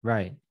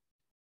 Right.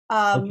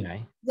 Um,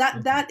 Okay. that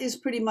Okay. that is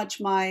pretty much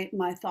my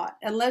thought.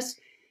 Unless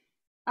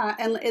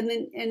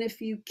and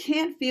if you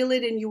can't feel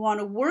it and you want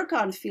to work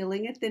on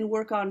feeling it, then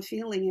work on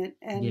feeling it.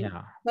 And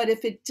Yeah. but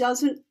if it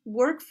doesn't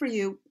work for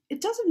you,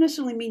 it doesn't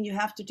necessarily mean you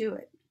have to do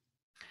it.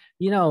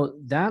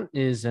 That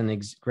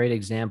is great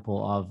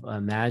example of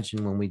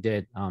Imagine, when we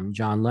did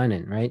John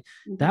Lennon, right?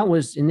 That hmm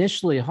was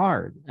initially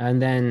hard.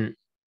 And then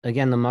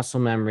again, the muscle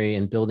memory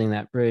and building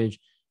that bridge.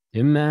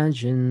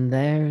 Imagine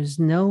there's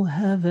no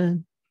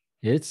heaven.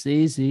 It's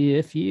easy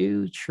if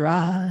you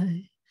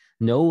try.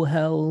 No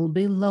hell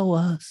below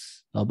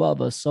us,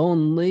 above us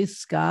only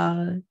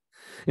sky.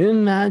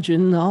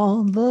 Imagine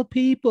all the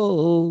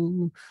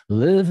people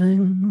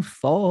living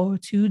for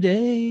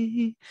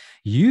today.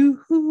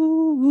 You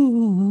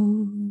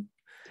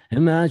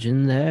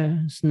imagine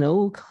there's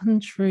no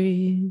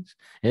countries.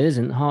 It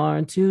isn't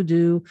hard to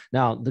do.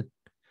 Now, the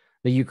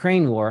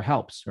Ukraine war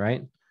helps,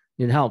 right?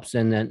 It helps,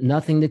 and then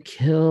nothing to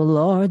kill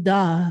or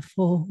die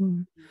for,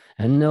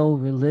 and no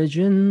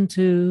religion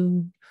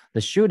too. The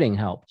shooting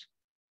helped,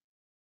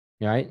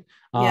 right?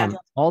 Yeah.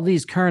 All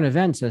these current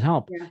events that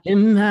help. Yeah.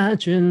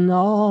 Imagine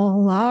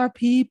all our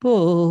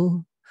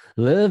people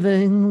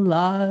living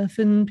life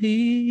in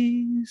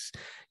peace.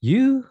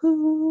 You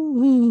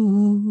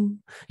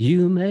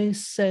may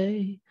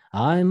say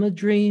I'm a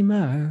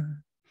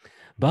dreamer,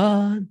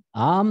 but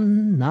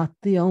I'm not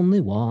the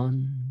only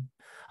one.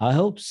 I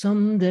hope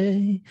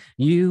someday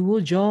you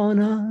will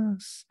join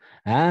us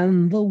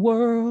and the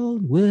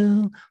world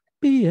will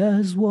be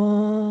as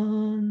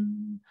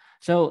one.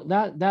 So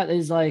that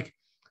is like,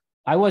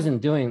 I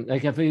wasn't doing,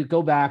 like, if we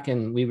go back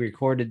and we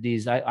recorded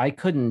these, I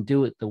couldn't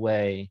do it the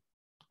way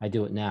I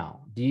do it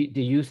now. Do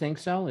you think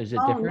so? Is it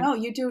different? No,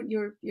 you do.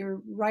 You're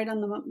right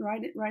on the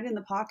right in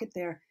the pocket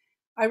there.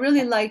 I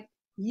really like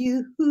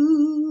you.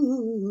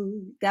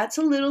 That's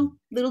a little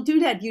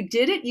doodad. You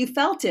did it. You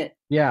felt it.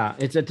 Yeah,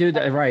 it's a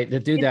doodad, right? The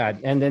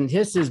doodad, and then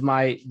this is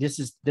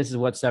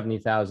what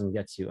 70,000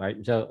 gets you, right?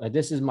 So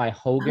this is my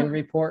Hogan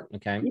report,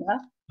 okay? Yeah.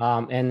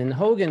 And in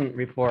Hogan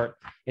report,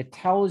 it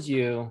tells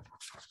you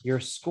your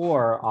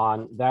score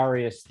on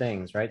various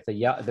things, right?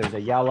 There's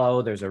a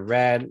yellow, there's a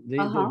red.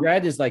 The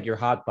red is like your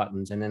hot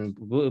buttons, and then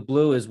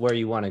blue is where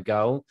you want to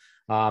go,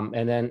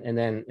 and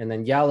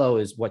then yellow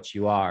is what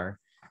you are,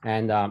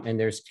 and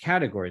there's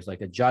categories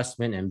like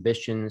adjustment,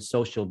 ambition,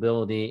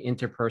 sociability,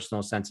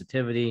 interpersonal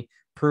sensitivity,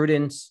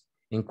 prudence,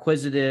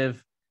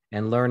 inquisitive,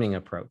 and learning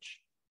approach.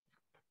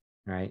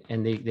 Right,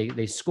 and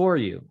they score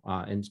you,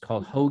 and it's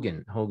called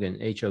Hogan, Hogan,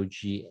 and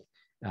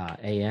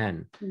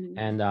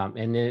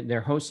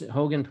their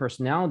Hogan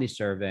personality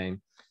survey,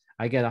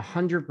 I get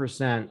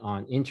 100%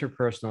 on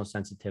interpersonal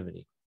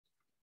sensitivity.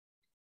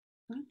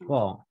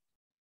 Well,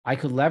 I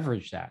could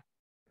leverage that,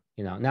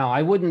 Now,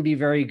 I wouldn't be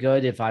very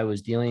good if I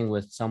was dealing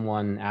with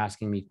someone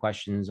asking me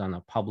questions on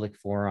a public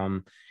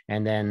forum,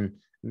 and then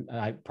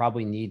I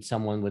probably need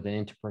someone with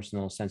an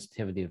interpersonal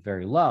sensitivity of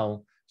very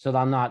low, so that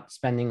I'm not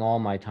spending all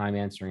my time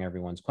answering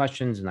everyone's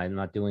questions and I'm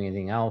not doing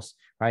anything else,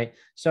 right?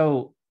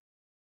 So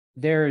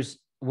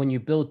when you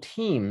build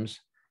teams,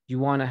 you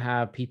want to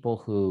have people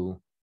who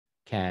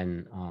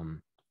can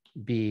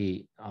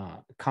be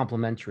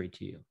complementary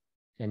to you,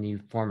 and you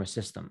form a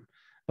system.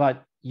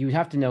 But you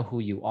have to know who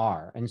you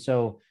are. And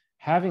so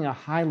having a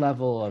high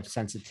level of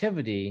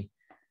sensitivity,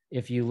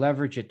 if you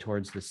leverage it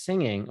towards the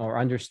singing or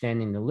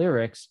understanding the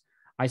lyrics,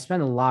 I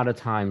spend a lot of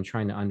time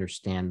trying to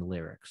understand the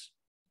lyrics.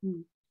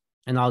 Mm.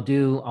 And I'll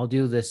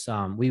do this.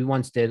 We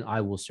once did I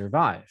Will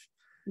Survive,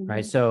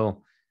 right?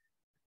 So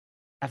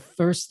at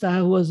first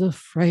I was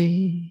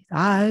afraid,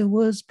 I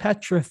was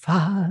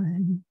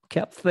petrified,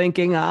 kept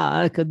thinking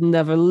I could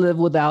never live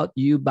without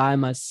you by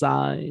my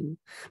side.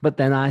 But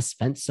then I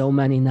spent so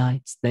many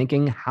nights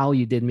thinking how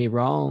you did me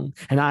wrong,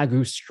 and I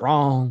grew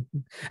strong,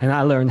 and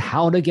I learned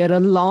how to get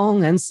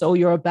along, and so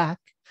you're back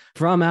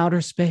from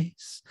outer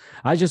space.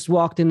 I just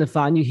walked in to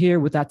find you here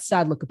with that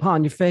sad look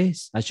upon your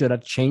face. I should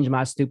have changed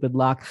my stupid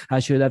lock. I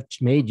should have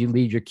made you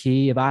leave your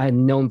key. If I had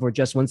known for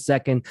just 1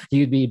 second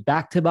you'd be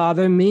back to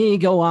bother me.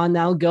 Go on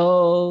now,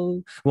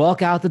 go.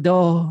 Walk out the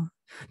door.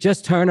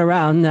 Just turn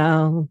around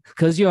now,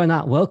 'cause you're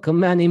not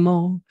welcome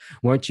anymore.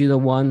 Weren't you the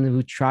one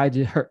who tried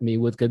to hurt me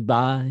with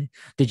goodbye?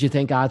 Did you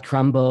think I'd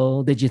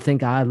crumble? Did you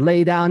think I'd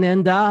lay down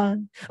and die?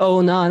 Oh,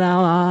 no,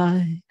 now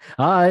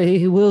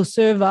I will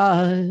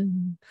survive.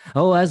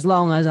 Oh, as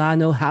long as I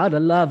know how to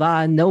love,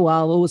 I know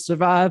I will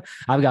survive.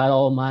 I've got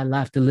all my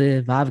life to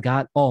live. I've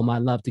got all my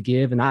love to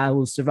give, and I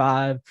will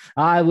survive.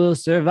 I will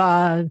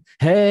survive.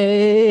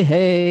 Hey,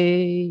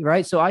 hey,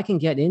 right? So I can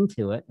get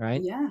into it,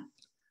 right? Yeah.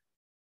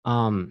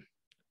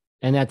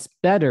 And that's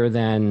better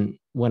than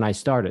when I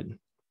started,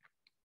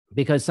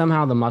 because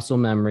somehow the muscle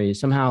memory,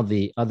 somehow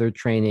the other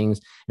trainings,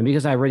 and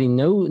because I already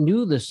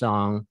knew the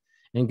song,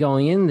 and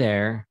going in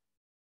there,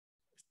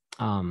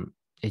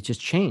 it just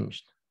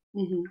changed.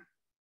 Mm-hmm.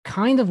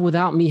 Kind of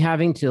without me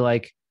having to,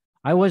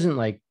 I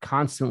wasn't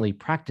constantly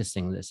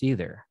practicing this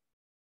either,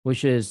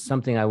 which is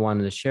something I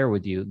wanted to share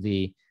with you,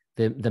 the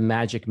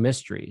magic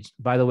mysteries.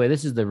 By the way,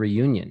 this is the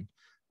reunion.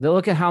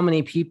 Look at how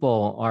many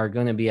people are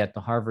going to be at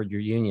the Harvard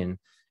reunion.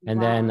 And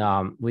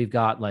wow. Then we've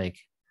got I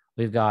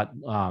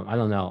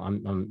don't know.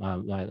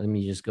 Let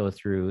me just go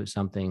through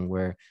something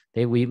where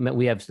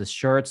we have the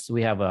shirts.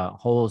 We have a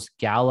whole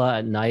gala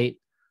at night.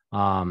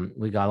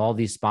 We got all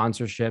these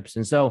sponsorships,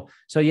 and so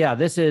yeah,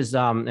 this is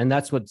and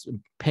that's what's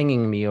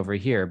pinging me over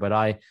here.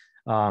 But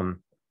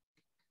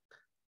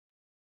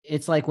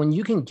it's like when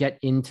you can get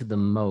into the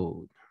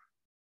mode.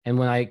 And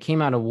when I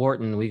came out of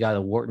Wharton, we got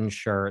a Wharton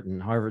shirt,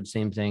 and Harvard,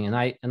 same thing. And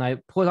I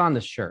put on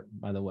the shirt,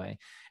 by the way,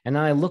 and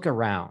then I look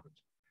around.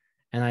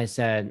 And I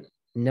said,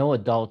 no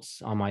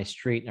adults on my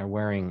street are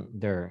wearing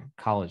their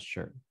college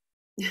shirt.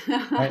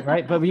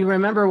 Right. But you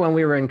remember when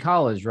we were in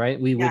college, right?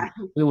 We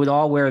would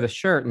all wear the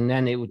shirt and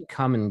then it would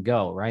come and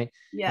go, right?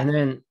 Yeah.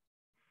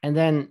 And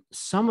then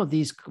some of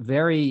these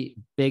very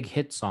big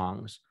hit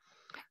songs,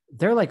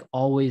 they're like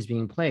always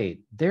being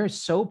played. They're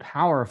so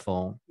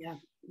powerful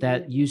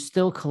that you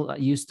still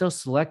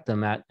select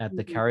them at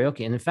the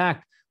karaoke. And in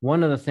fact,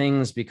 one of the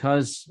things,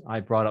 because I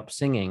brought up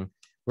singing,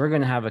 we're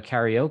going to have a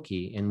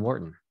karaoke in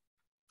Wharton.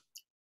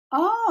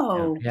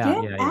 Oh, get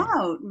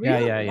out.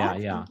 Really?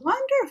 Yeah.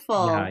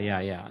 Wonderful.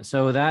 Yeah.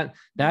 So that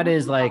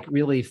is like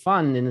really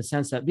fun in the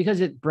sense that, because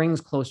it brings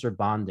closer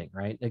bonding,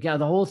 right? Again,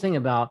 the whole thing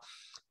about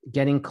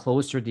getting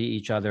closer to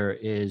each other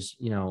is,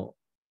 you know,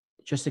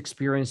 just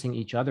experiencing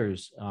each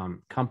other's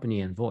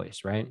company and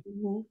voice, right?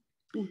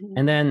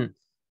 And then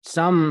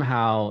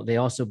somehow they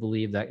also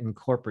believe that in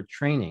corporate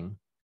training,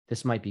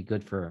 this might be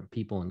good for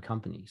people and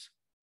companies.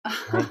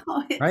 Right?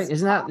 Right?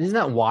 Isn't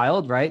that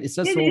wild, right? It's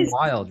just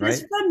wild, right?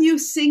 Just from you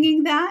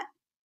singing that.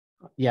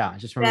 Yeah,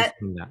 just from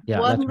singing that. Yeah,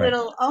 one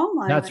little, right. Oh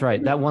my. That's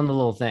right. That one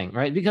little thing,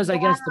 right? Because I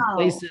guess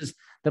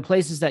the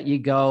places that you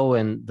go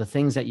and the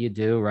things that you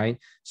do, right?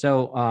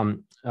 So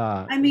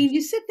I mean,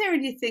 you sit there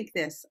and you think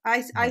this.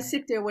 I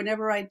sit there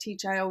whenever I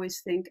teach, I always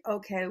think,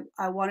 okay,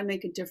 I want to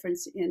make a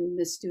difference in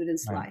the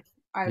student's life.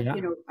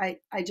 You know,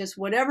 I just,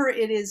 whatever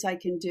it is I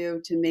can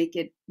do to make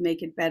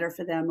it better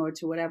for them or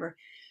to whatever.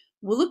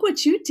 Well, look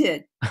what you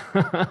did.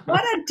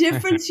 What a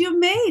difference you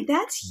made.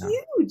 That's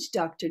huge,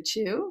 Dr.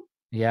 Chu.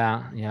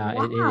 Yeah.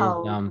 Wow.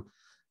 It is.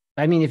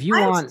 I mean, if you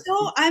want,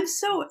 I'm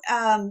so,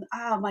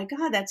 oh my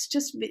God, it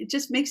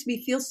just makes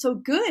me feel so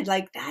good.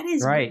 Like that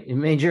is right. It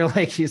made you,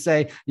 like you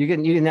say, you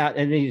can now,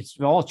 I mean, it's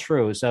all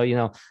true. So, you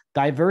know,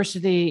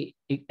 diversity,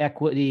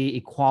 equity,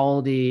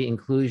 equality,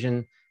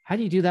 inclusion. How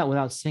do you do that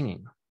without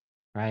singing?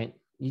 Right.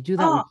 You do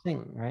that with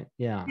singing, right?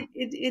 Yeah.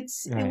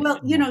 It's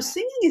well, you know,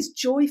 singing is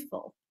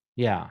joyful.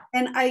 Yeah.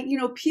 And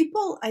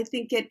people, I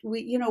think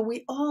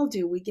we all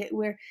do.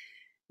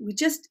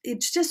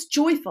 It's just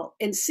joyful,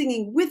 and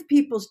singing with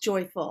people's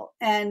joyful.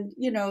 And,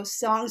 you know,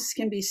 songs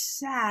can be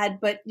sad,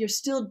 but it's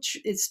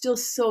still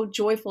so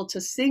joyful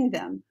to sing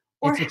them.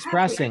 It's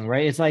expressing,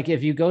 right? It's like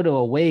if you go to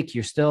a wake,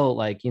 you're still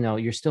like, you know,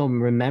 you're still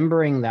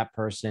remembering that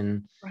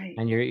person, right,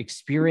 and you're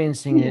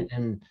experiencing it.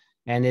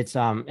 And it's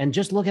and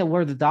just look at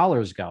where the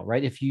dollars go,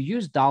 right? If you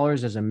use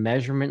dollars as a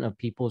measurement of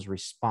people's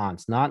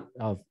response, not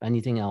of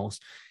anything else,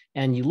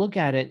 and you look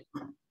at it,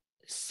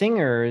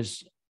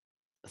 singers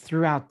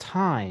throughout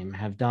time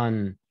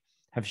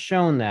have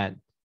shown that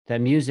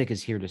music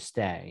is here to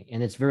stay,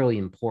 and it's really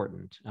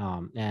important.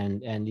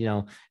 And you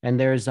know, and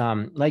there's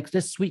like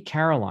this Sweet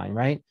Caroline,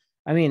 right?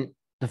 I mean,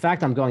 the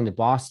fact I'm going to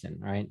Boston,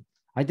 right?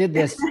 I did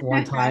this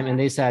one time, and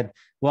they said,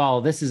 "Well,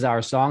 this is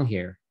our song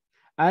here."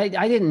 I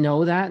didn't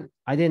know that.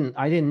 I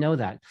didn't know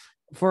that.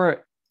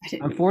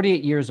 I'm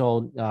 48 years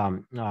old,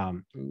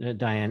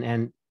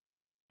 Diane,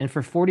 and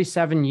for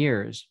 47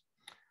 years,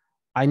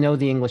 I know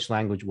the English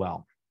language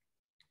well.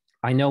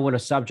 I know what a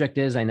subject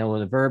is. I know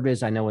what a verb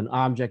is. I know what an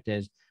object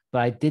is,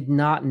 but I did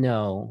not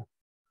know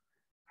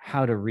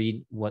how to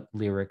read what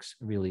lyrics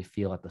really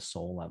feel at the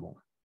soul level.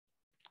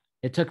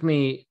 It took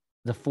me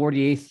the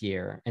 48th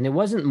year, and it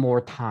wasn't more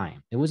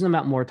time. It wasn't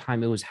about more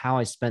time. It was how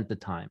I spent the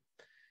time.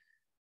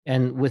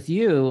 And with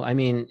you, I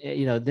mean,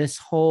 you know, this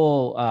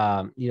whole,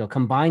 you know,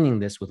 combining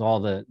this with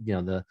all the, you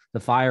know, the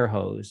fire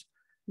hose,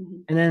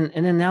 and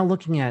then now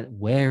looking at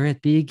where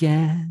it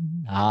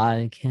began,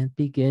 I can't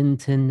begin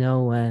to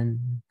know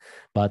when,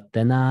 but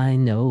then I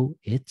know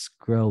it's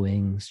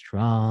growing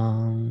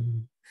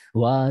strong.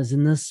 Was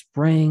in the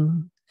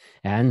spring,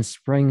 and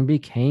spring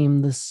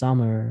became the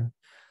summer.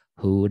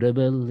 Who'd have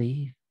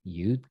believed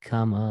you'd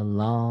come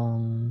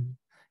along?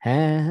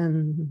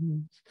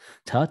 Hands,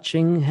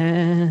 touching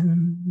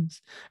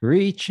hands,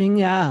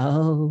 reaching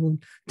out,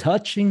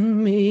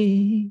 touching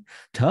me,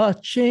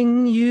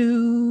 touching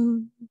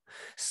you.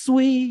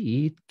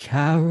 Sweet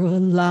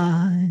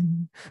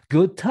Caroline,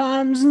 good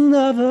times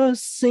never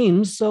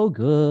seem so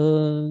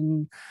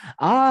good.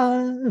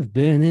 I've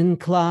been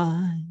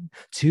inclined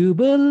to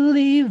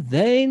believe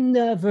they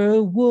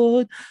never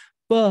would,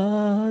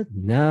 but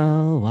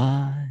now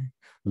I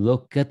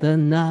look at the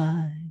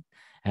night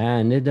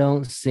and it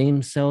don't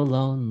seem so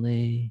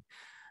lonely.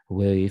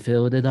 We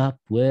filled it up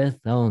with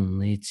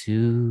only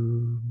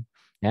two.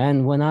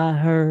 And when I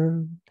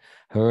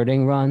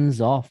hurting runs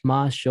off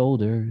my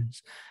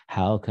shoulders,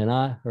 how can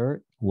I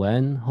hurt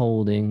when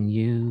holding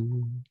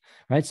you?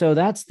 Right. So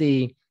that's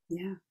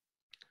when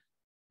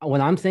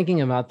I'm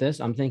thinking about this,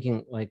 I'm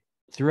thinking like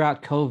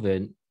throughout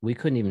COVID, we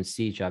couldn't even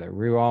see each other.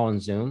 We were all on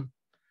Zoom.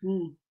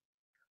 And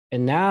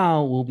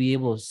now we'll be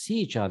able to see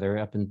each other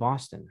up in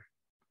Boston.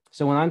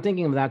 So when I'm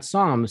thinking of that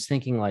song, I was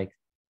thinking like,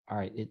 all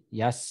right,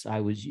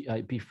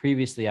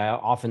 previously I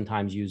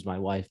oftentimes used my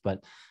wife,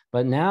 but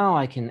now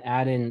I can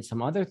add in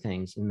some other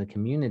things in the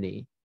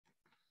community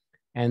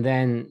and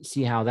then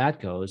see how that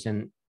goes.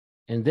 And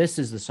this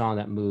is the song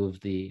that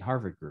moved the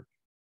Harvard group.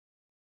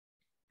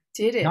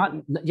 Did it?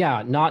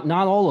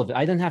 Not all of it.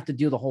 I didn't have to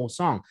do the whole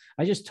song.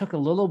 I just took a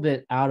little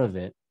bit out of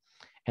it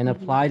and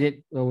applied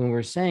it when we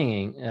were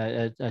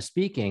singing,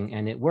 speaking,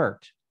 and it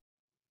worked.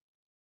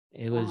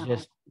 It was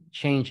just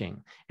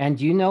changing. And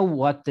do you know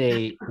what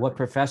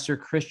Professor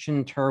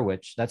Christian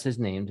Turwich, that's his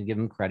name, to give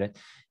him credit,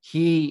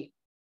 he,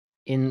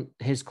 in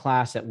his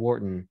class at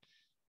Wharton,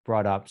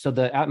 brought up. So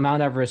the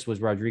Mount Everest was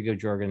Rodrigo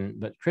Jorgen,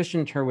 but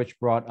Christian Turwich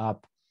brought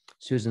up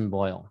Susan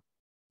Boyle.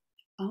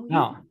 Oh, yeah.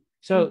 Now,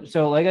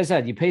 so like I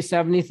said, you pay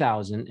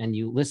 $70,000 and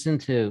you listen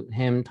to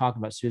him talk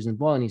about Susan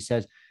Boyle, and he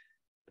says,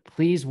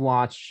 please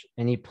watch,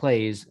 and he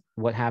plays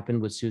what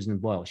happened with Susan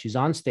Boyle. She's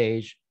on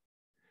stage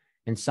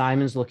and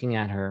Simon's looking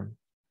at her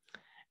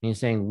and he's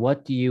saying,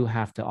 what do you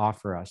have to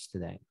offer us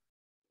today?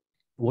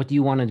 What do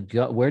you want to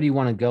go? Where do you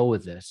want to go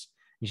with this?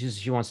 And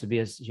she wants to be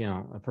a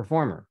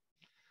performer.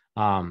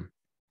 And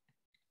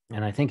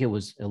I think it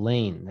was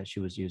Elaine that she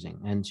was using.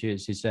 And she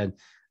said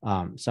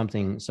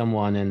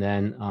someone, and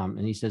then,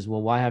 and he says,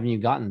 well, why haven't you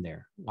gotten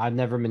there? I've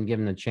never been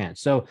given a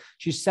chance. So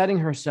she's setting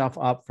herself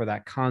up for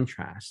that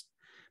contrast.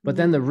 But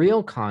then the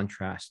real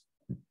contrast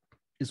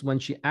is when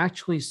she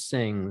actually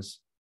sings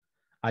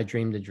I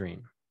Dreamed a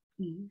Dream.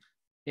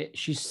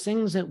 She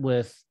sings it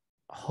with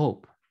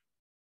hope.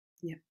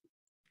 Yeah.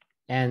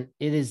 And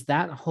it is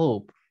that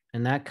hope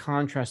and that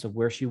contrast of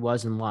where she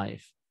was in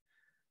life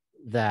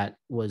that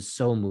was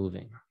so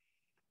moving.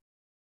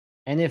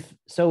 And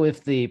so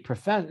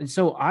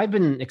I've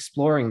been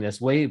exploring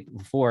this way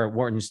before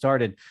Wharton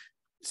started.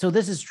 So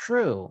this is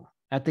true.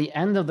 At the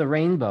end of the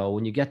rainbow,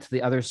 when you get to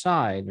the other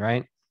side,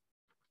 right?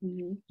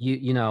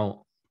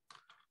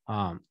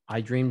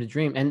 I Dreamed a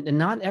Dream. And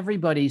not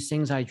everybody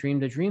sings I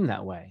Dreamed a Dream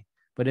that way.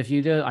 But if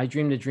you do I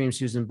Dreamed a Dream,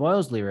 Susan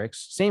Boyle's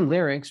lyrics, same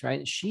lyrics,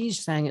 right? She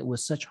sang it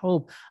with such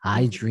hope.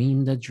 I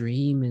dreamed a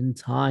dream in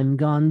time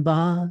gone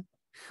by,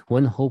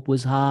 when hope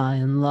was high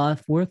and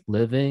life worth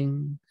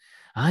living.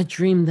 I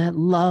dreamed that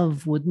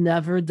love would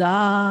never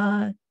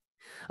die.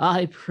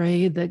 I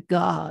prayed that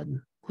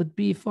God would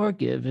be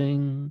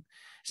forgiving.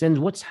 And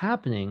what's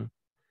happening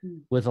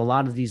with a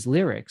lot of these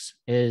lyrics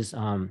is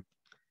I'm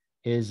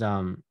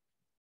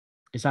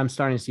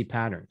starting to see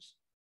patterns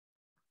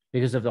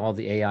because of all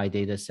the AI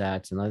data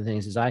sets and other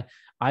things. Is I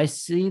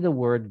see the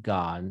word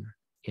God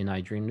in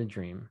I Dreamed a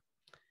Dream.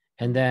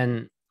 And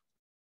then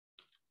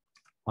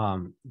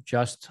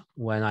just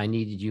when I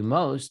needed you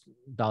most,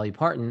 Dolly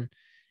Parton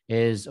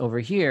is over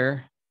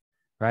here,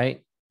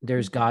 right?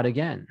 There's God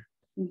again,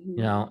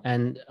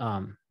 and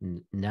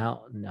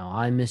now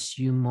I miss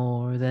you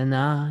more than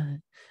I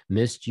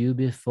missed you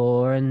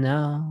before, and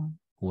now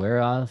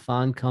where I'll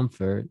find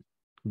comfort,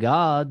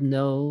 God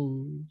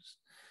knows,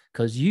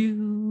 'cause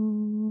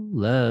you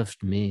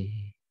left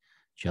me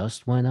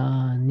just when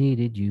I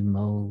needed you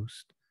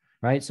most,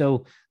 right?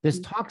 So this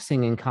talk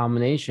singing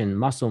combination,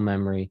 muscle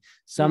memory,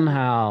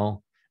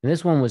 somehow, and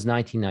this one was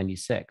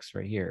 1996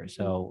 right here.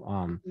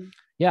 So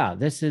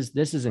this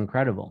is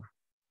incredible.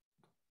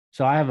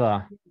 So I have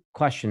a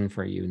question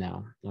for you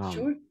now.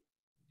 Sure.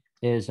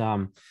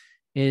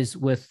 Is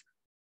with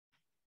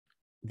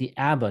the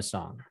ABBA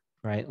song,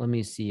 right? Let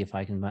me see if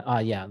I can.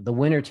 The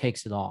Winner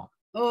Takes It All.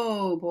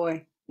 Oh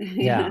boy.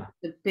 Yeah.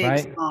 The big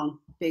right? song.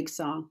 Big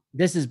song.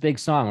 This is big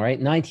song, right?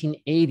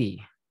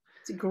 1980.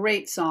 It's a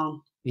great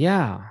song.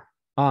 Yeah.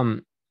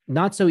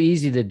 Not so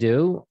easy to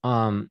do.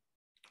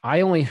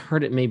 I only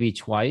heard it maybe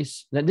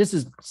twice. Now,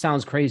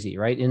 sounds crazy,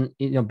 right?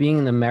 Being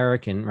an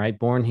American, right,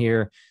 born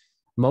here,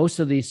 most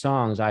of these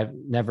songs I've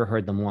never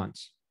heard them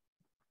once.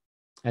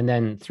 And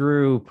then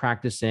through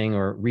practicing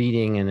or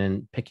reading and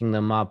then picking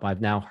them up, I've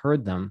now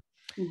heard them.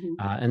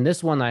 And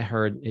this one I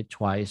heard it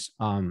twice.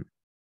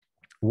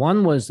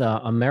 One was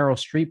a Meryl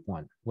Streep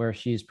one where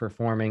she's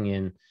performing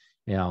in,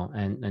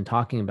 and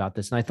talking about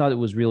this. And I thought it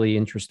was really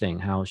interesting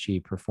how she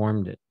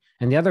performed it.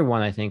 And the other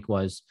one I think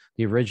was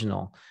the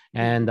original.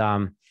 And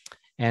I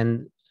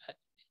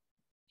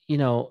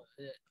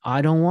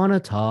don't want to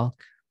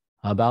talk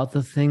about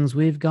the things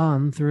we've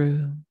gone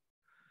through,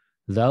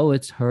 though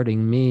it's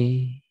hurting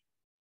me.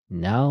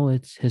 Now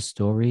it's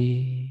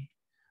history.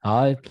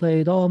 I've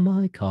played all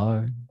my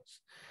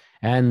cards,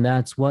 and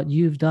that's what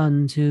you've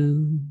done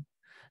too.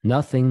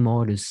 Nothing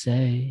more to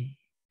say,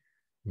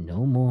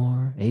 no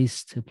more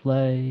ace to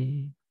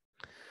play.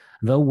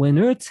 The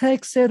winner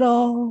takes it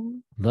all,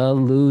 the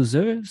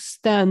loser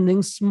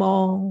standing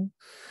small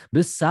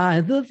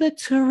beside the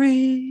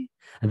victory.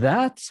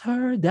 That's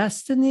her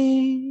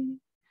destiny.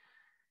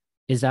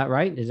 Is that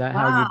right? Is that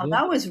how you do?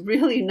 That was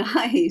really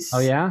nice. Oh,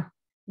 yeah?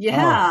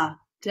 Yeah,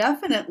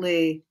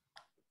 definitely.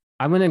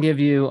 I'm going to give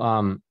you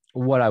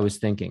what I was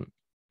thinking.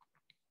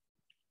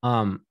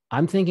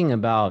 I'm thinking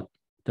about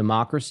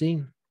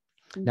democracy.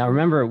 Now,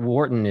 remember,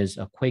 Wharton is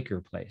a Quaker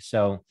place.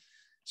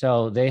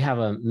 So they have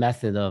a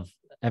method of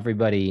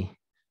everybody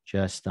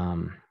just, they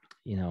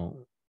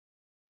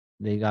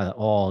got to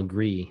all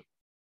agree,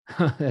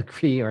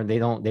 or they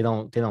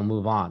don't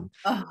move on.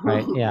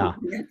 Right. Yeah.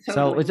 Totally.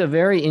 So it's a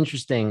very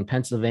interesting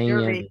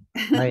Pennsylvania,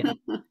 right?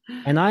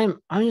 And I'm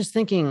just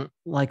thinking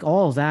like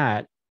all of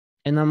that.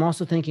 And I'm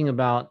also thinking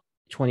about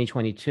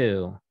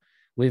 2022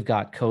 We've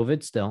got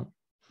COVID still.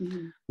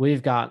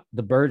 We've got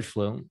the bird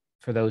flu,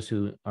 for those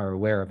who are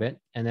aware of it.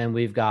 And then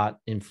we've got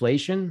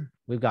inflation.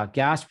 We've got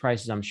gas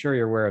prices. I'm sure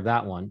you're aware of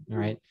that one,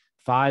 right?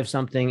 5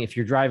 something. If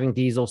you're driving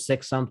diesel,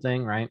 6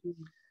 something, right?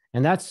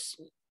 And that's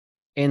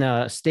in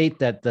a state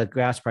that the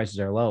gas prices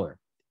are lower.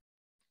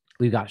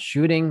 We've got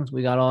shootings.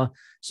 We got all.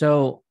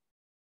 So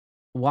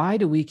why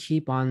do we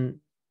keep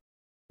on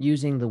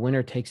using the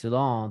winner takes it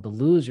all, the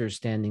loser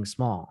standing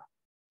small,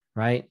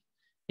 right?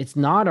 It's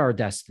not our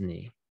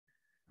destiny,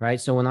 right?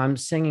 So when I'm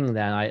singing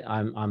that,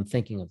 I'm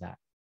thinking of that.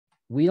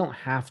 We don't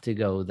have to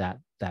go that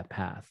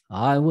path.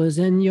 I was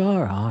in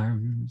your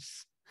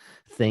arms,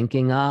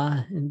 thinking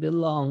I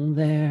belonged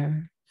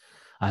there.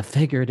 I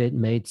figured it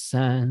made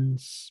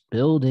sense,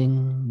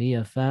 building me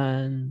a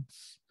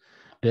fence,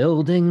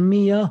 building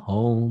me a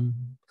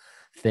home,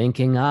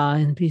 thinking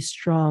I'd be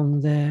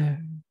strong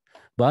there.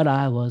 But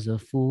I was a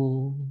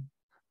fool,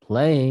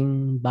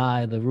 playing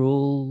by the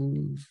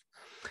rules.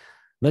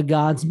 The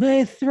gods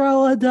may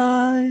throw a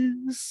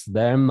dice,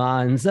 their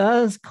minds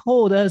as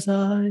cold as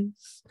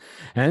ice,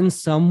 and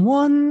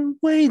someone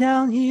way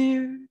down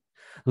here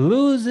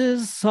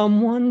loses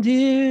someone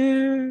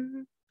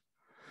dear.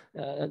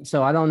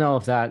 So I don't know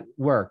if that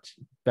worked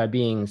by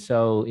being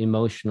so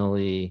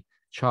emotionally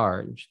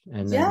charged.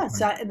 And then,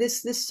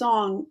 this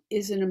song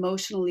is an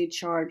emotionally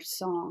charged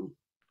song.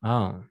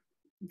 oh,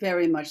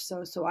 very much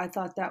so. So I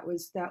thought that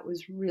was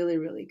really,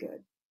 really good.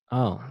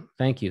 oh,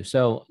 thank you.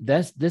 So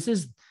this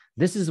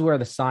is where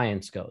the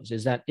science goes,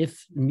 is that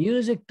if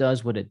music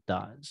does what it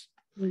does,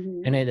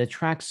 and it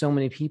attracts so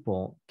many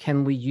people,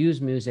 can we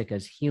use music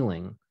as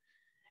healing,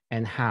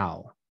 and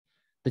how?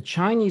 The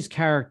Chinese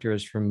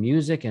characters for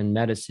music and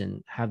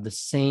medicine have the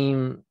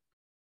same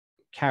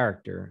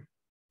character,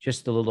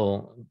 just a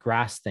little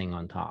grass thing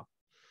on top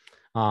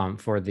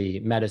for the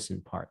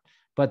medicine part.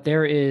 But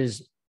there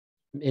is,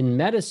 in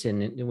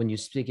medicine, when you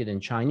speak it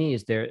in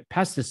Chinese,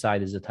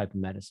 pesticide is a type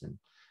of medicine.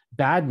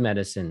 Bad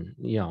medicine,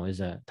 is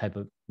a type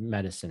of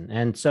medicine.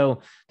 And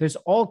so there's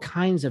all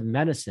kinds of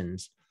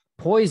medicines.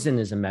 Poison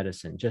is a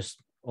medicine,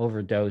 just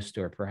overdosed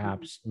or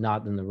perhaps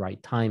not in the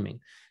right timing.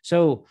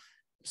 So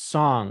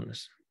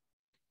songs,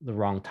 the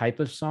wrong type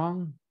of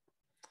song,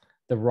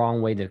 the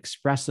wrong way to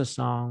express a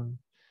song,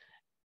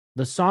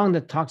 the song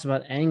that talks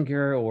about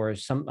anger or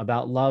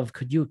about love,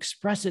 could you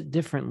express it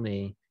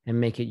differently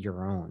and make it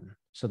your own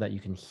so that you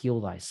can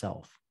heal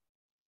thyself?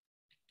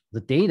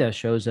 The data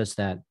shows us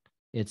that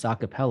it's a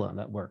cappella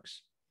that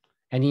works.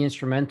 Any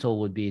instrumental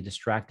would be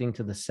distracting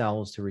to the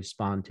cells to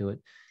respond to it.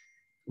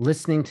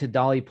 Listening to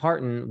Dolly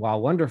Parton, while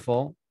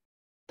wonderful,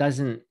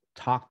 doesn't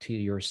talk to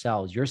your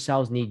cells. Your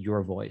cells need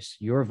your voice.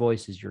 Your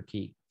voice is your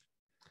key.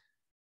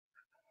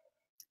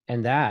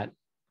 And that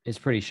is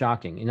pretty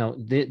shocking.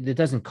 It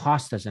doesn't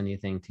cost us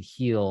anything to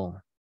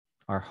heal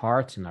our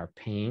hearts and our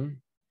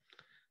pain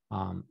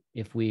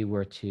if we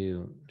were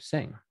to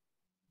sing.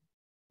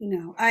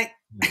 I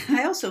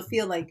also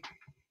feel like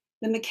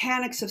the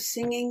mechanics of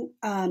singing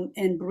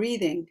and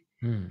breathing,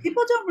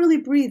 people don't really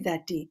breathe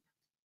that deep.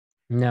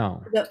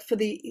 No.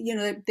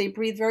 They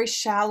breathe very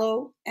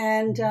shallow,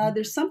 and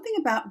there's something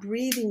about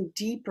breathing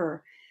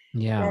deeper.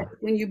 Yeah.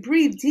 When you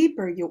breathe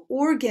deeper, your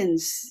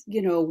organs,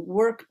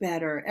 work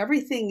better.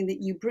 Everything that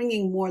you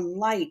bringing more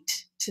light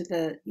to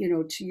the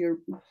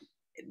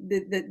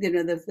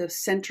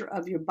center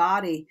of your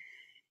body.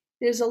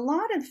 There's a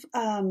lot of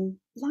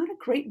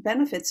great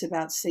benefits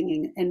about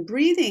singing, and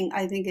breathing,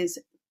 I think, is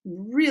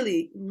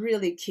really,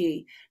 really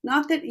key.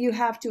 Not that you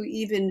have to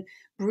even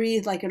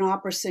breathe like an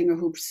opera singer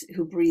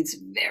who breathes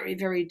very,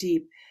 very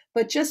deep,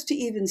 but just to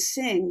even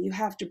sing, you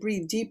have to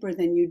breathe deeper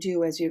than you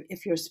do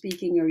if you're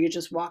speaking or you're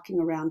just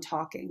walking around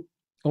talking.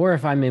 Or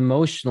if I'm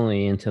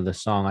emotionally into the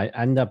song, I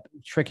end up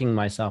tricking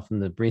myself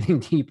into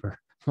breathing deeper.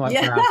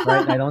 Yeah. Perhaps,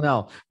 right? I don't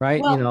know,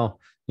 right? Well,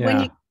 yeah.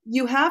 When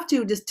you have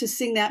to just to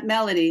sing that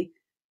melody,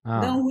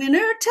 the winner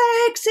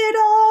takes it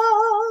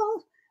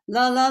all.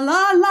 La la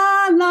la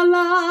la la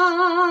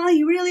la.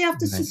 You really have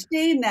to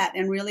sustain that,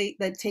 and really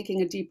that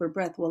taking a deeper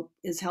breath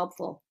is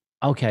helpful.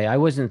 Okay, I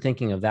wasn't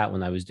thinking of that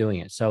when I was doing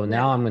it. So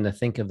now I'm going to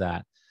think of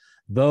that.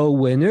 The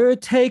winner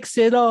takes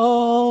it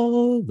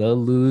all. The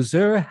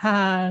loser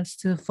has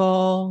to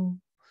fall.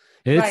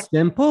 It's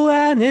simple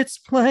and it's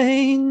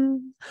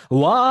plain.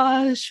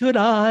 Why should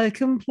I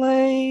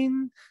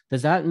complain?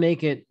 Does that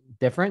make it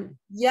different?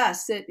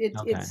 Yes,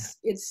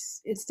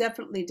 it's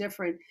definitely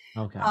different.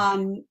 Okay.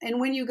 And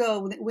when you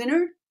go,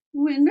 winner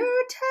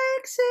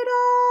takes it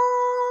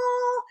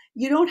all,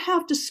 you don't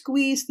have to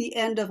squeeze the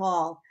end of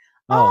all.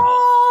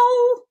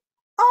 All.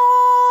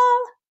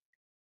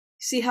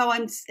 See how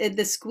I'm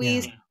the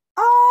squeeze? Yeah.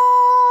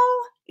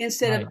 All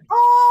instead of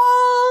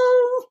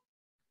all.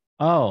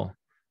 Oh,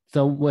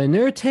 the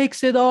winner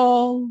takes it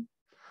all.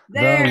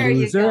 There the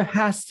loser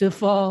has to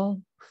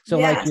fall. So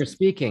like you're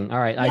speaking. All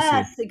right, I see.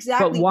 Yes,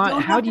 exactly.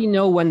 But how do you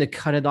know when to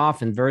cut it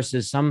off and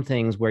versus some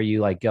things where you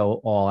like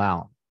go all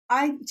out?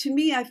 To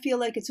me, I feel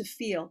like it's a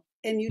feel.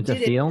 And you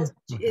did it.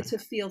 It's a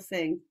feel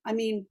thing. I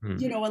mean,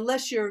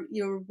 unless you're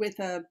with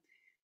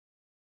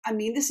I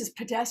mean, this is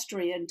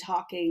pedestrian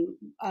talking,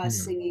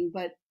 singing,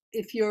 but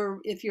if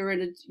you're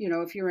in a, you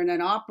know, if you're in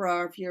an opera,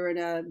 or if you're in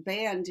a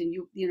band and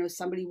you know,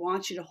 somebody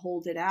wants you to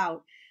hold it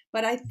out.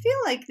 But I feel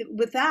like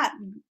with that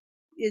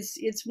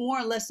it's more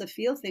or less a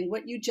feel thing.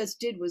 What you just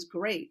did was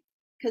great,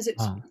 because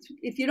it's,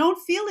 if you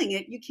don't feeling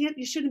it,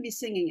 you shouldn't be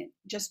singing it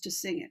just to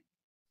sing it,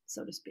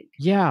 so to speak.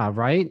 Yeah,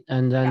 right.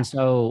 And then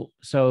Yeah.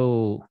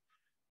 so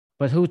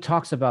but who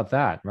talks about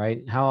that,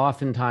 right? How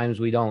oftentimes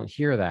we don't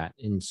hear that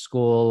in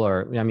school,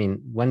 or I mean,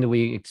 when do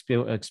we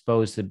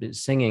expose to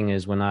singing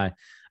is when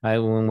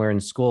we're in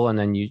school, and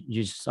then you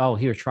just, oh,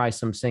 here, try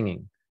some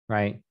singing,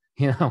 right?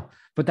 You know,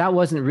 but that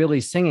wasn't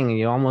really singing.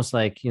 You almost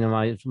like, you know,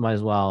 might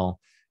as well,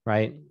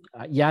 right?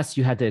 Yes,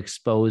 you had to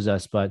expose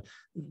us, but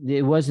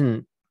it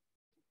wasn't.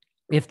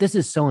 If this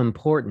is so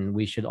important,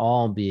 we should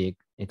all be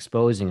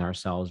exposing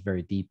ourselves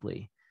very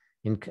deeply.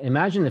 And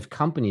imagine if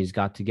companies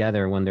got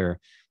together when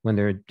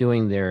they're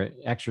doing their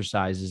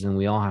exercises, and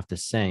we all have to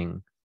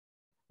sing.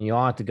 You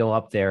all have to go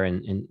up there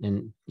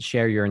and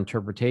share your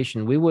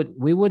interpretation. We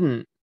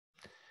wouldn't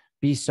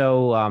be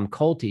so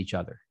cold to each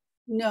other.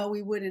 No,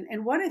 we wouldn't.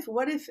 And what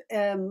if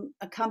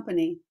a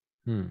company,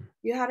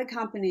 you had a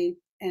company,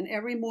 and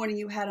every morning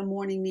you had a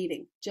morning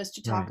meeting just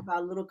to talk Right.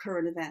 about little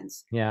current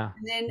events. Yeah.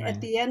 And then at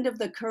Right. the end of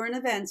the current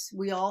events,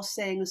 we all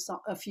sang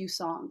a few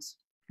songs.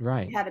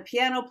 Right. You had a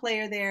piano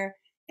player there,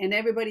 and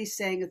everybody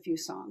sang a few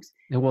songs.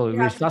 Well, You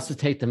have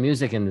resuscitate the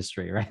music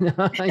industry, right? You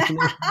know?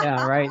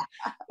 Yeah, right.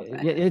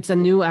 It's a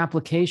new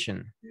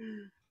application. Yeah,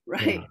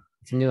 right.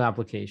 it's a new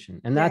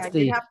application, and that's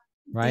Yeah, you'd the have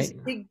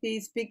right.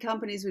 these big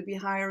companies would be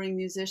hiring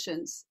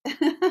musicians.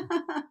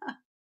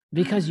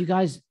 Because you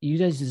guys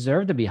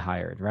deserve to be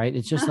hired, right?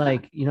 It's just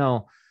like, you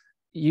know,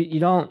 you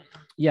don't,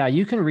 yeah,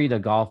 you can read a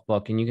golf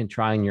book and you can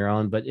try on your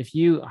own, but if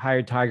you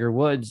hired Tiger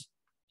Woods,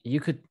 you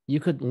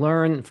could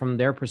learn from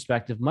their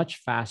perspective much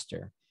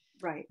faster,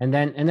 Right. and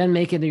then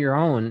make it your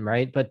own,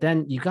 right? But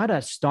then you got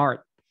to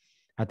start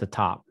at the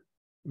top,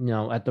 you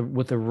know, at the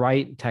with the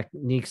right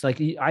techniques.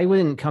 Like, I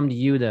wouldn't come to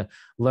you to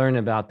learn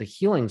about the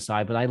healing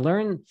side, but I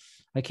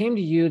came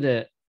to you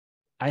to,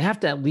 I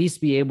have to at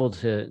least be able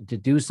to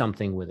do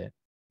something with it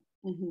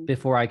Hmm.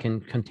 before I can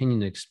continue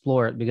to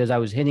explore it, because I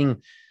was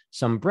hitting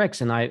some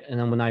bricks, and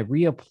then when I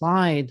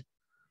reapplied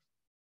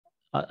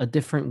a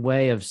different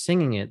way of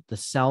singing it, the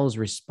cells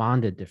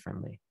responded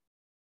differently.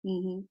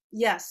 Hmm.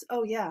 Yes.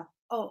 Oh yeah.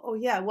 Oh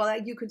yeah.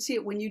 Well, you could see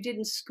it when you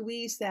didn't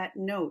squeeze that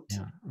note.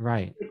 Yeah,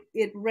 right.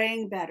 It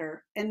rang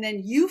better, and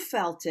then you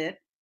felt it,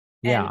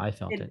 Yeah, I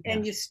felt it.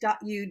 and Yes. you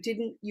stopped.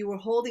 You were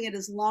holding it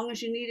as long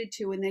as you needed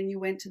to, and then you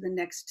went to the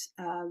next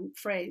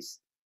phrase.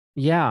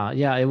 Yeah,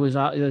 yeah. It was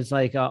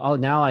like, oh,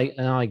 now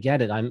I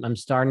get it. I'm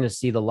starting to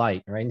see the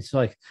light, right? It's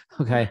like,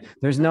 okay,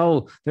 there's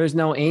no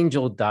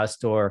angel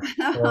dust or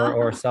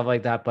stuff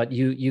like that, but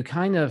you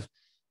kind of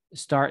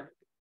start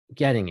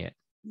getting it.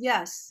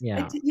 Yes,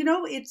 Yeah. you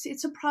know,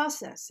 it's a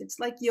process. It's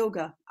like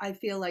yoga. I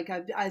feel like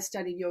I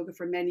studied yoga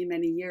for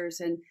many years,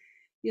 and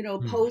you know,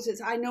 Mm,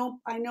 poses. I know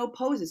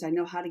poses. I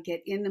know how to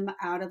get in them,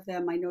 out of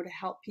them. I know to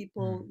help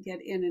people mm,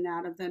 get in and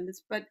out of them.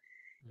 But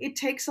it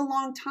takes a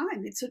long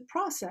time. It's a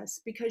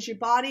process because your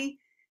body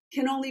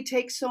can only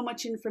take so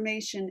much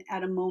information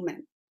at a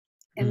moment.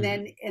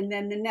 mm, And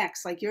then the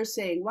next, like you're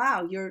saying,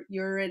 wow,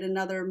 you're at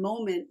another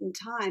moment in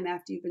time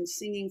after you've been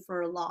singing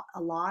for a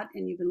lot,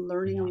 and you've been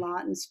learning a yeah.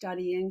 lot and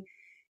studying.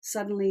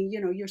 Suddenly,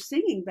 you know, you're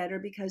singing better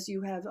because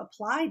you have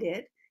applied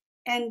it,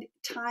 and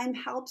time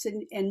helps,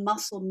 and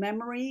muscle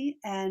memory,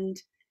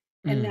 and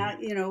Mm. now,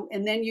 you know,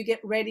 and then you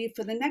get ready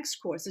for the next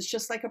course. It's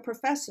just like a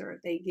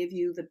professor. They give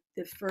you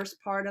the first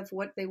part of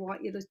what they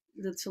want you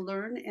to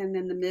learn, and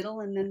then the middle,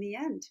 and then the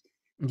end.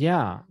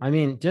 Yeah, I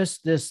mean,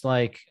 just this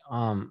like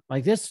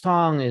this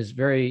song is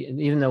very,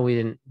 even though we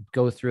didn't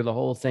go through the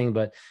whole thing,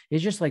 but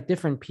it's just like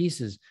different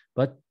pieces.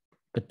 But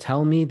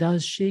tell me,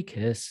 does she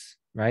kiss,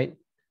 right?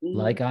 Hmm.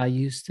 Like I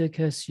used to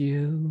kiss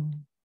you.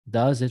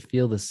 Does it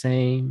feel the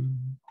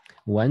same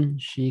when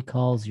she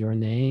calls your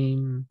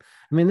name?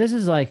 I mean, this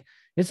is like,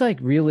 it's like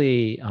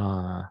really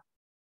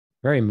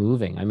very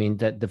moving. I mean,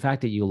 that the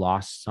fact that you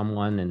lost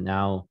someone, and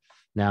now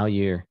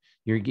you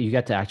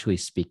get to actually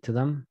speak to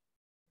them.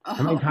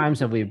 How many Oh,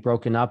 times have we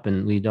broken up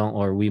and we don't,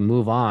 or we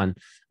move on?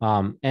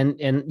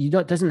 And you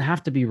don't, it doesn't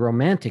have to be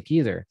romantic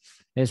either.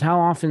 Is how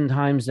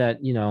oftentimes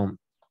that, you know,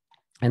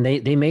 and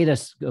they made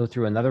us go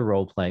through another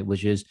role play,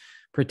 which is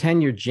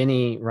pretend you're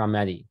Ginny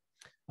Rometty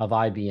of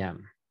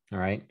IBM. All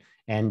right.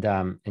 And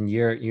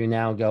you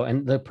now go,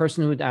 and the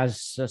person who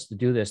asked us to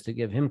do this, to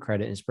give him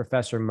credit, is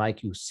Professor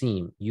Mike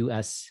Useem,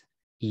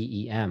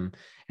 Useem.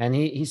 And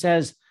he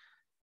says,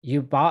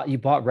 you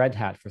bought Red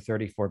Hat for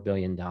 $34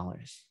 billion,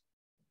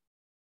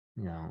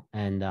 you know,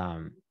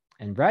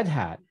 and Red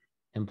Hat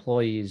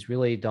employees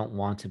really don't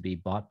want to be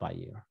bought by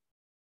you.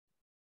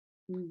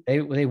 mm.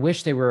 They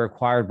wish they were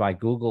acquired by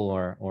Google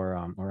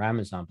or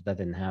Amazon, but that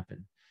didn't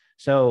happen.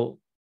 So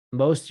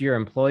most of your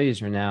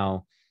employees are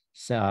now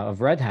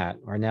of Red Hat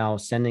are now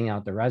sending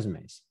out the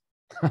resumes.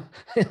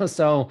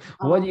 So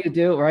what Oh, do you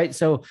do, right? right.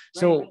 So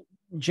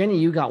Jenny,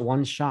 you got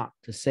one shot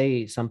to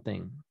say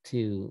something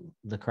to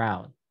the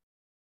crowd.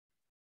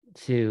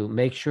 to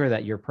make sure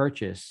that your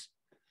purchase,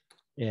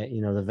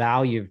 the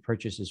value of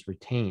purchase is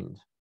retained.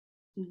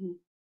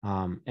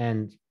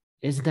 And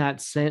isn't that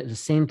the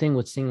same thing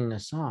with singing a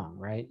song,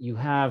 right? You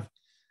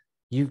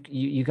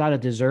got to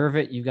deserve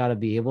it. You got to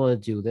be able to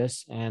do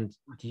this. And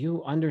do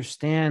you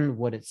understand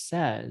what it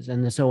says?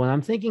 And so when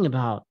I'm thinking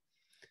about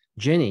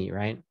Ginny,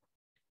 right?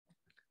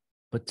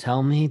 But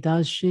tell me,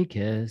 does she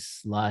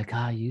kiss like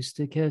I used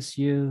to kiss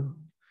you?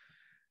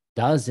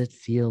 Does it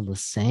feel the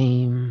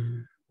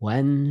same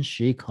when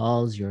she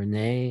calls your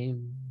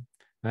name,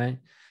 right?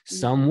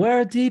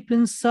 Somewhere deep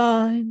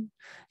inside,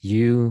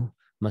 you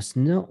must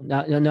know.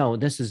 No,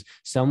 this is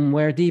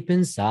somewhere deep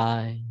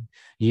inside.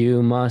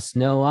 You must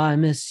know I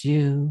miss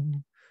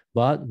you.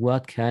 But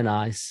what can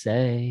I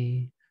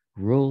say?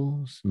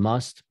 Rules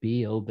must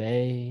be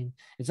obeyed.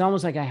 It's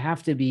almost like I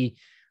have to be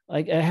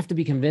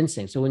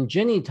convincing. So when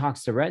Ginny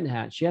talks to Red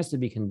Hat, she has to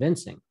be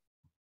convincing.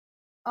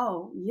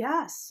 Oh,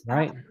 yes.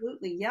 Right.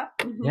 Absolutely. Yep.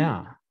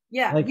 Yeah.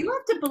 Yeah. Like, you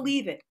have to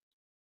believe it.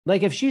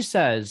 Like if she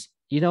says,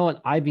 you know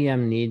what,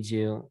 IBM needs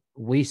you,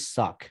 we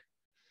suck.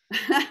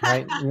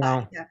 Right.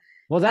 Yeah.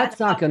 Well, that's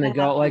not going to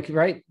go like,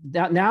 right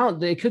now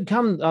it could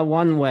come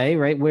one way,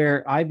 right?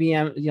 Where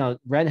IBM,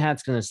 Red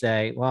Hat's going to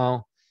say,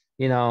 well,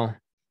 we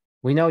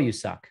know you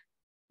suck.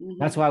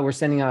 That's why we're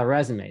sending out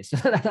resumes.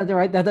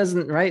 Right.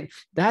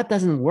 That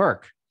doesn't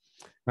work.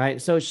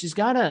 Right. So she's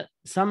got to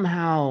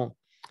somehow,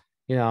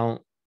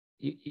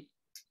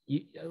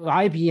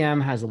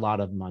 IBM has a lot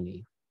of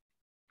money.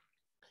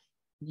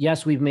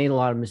 Yes, we've made a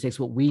lot of mistakes,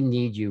 but we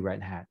need you,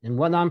 Red Hat. And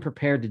what I'm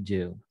prepared to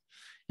do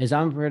is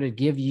I'm prepared to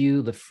give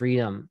you the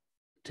freedom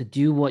to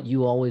do what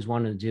you always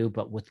wanted to do,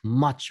 but with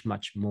much,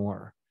 much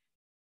more.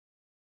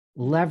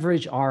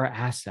 Leverage our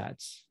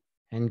assets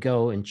and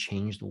go and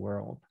change the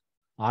world.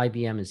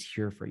 IBM is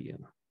here for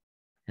you.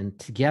 And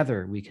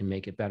together we can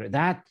make it better.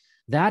 That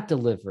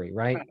delivery,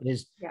 right,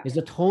 is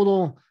a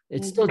total,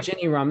 it's still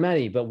Ginny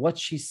Rometty, but what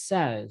she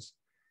says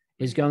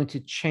is going to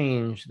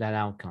change that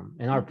outcome.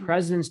 And our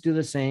presidents do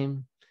the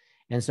same.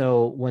 And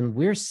so when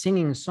we're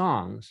singing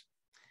songs,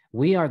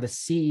 we are the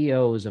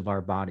CEOs of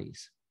our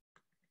bodies.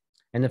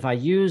 And if I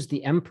use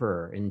the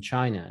emperor in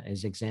China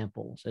as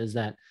examples, is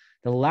that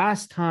the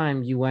last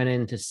time you went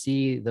in to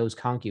see those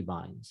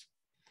concubines,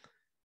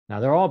 now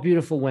they're all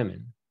beautiful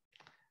women,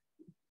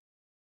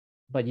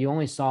 but you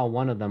only saw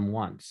one of them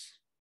once,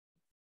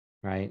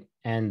 right?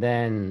 And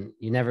then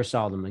you never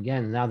saw them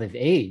again. Now they've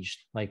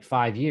aged like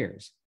 5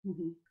 years,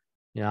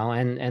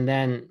 and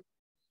then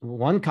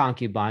one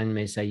concubine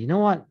may say, you know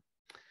what?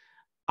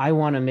 I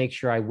want to make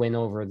sure I win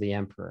over the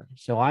emperor.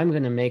 So I'm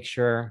going to make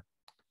sure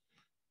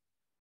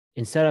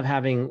instead of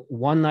having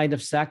one night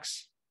of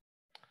sex,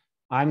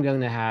 I'm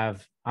going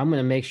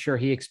to make sure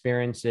he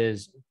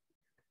experiences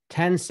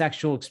 10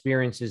 sexual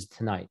experiences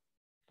tonight.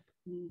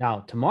 Now,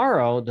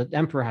 tomorrow, the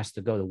emperor has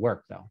to go to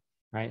work though,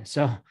 right?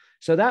 So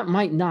that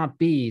might not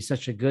be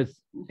such a good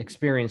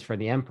experience for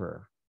the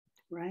emperor.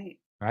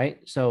 Right.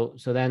 So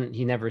then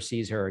he never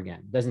sees her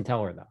again. Doesn't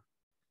tell her though.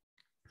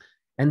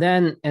 And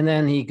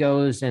then he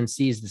goes and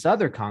sees this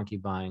other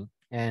concubine,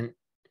 and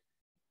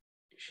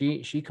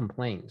she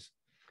complains.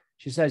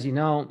 She says, I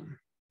got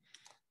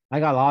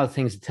a lot of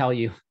things to tell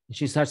you. And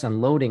she starts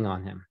unloading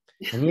on him.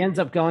 And he ends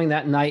up going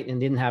that night and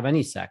didn't have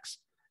any sex.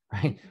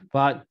 Right.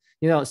 But,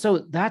 so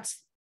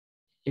that's,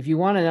 if you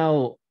want to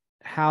know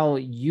how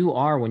you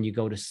are when you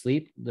go to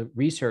sleep, the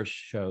research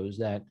shows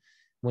that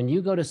when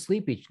you go to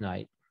sleep each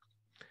night,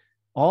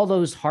 all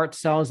those heart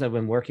cells that have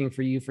been working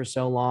for you for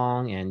so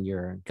long and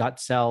your gut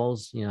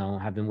cells,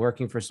 have been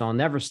working for so long,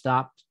 never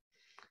stopped.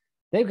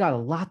 They've got a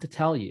lot to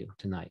tell you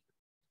tonight.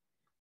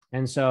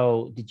 And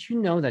so did you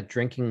know that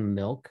drinking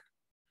milk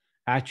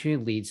actually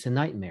leads to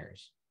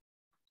nightmares?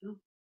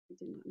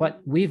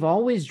 But we've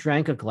always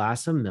drank a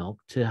glass of milk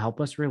to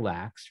help us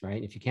relax,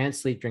 right? If you can't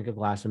sleep, drink a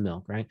glass of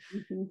milk, right?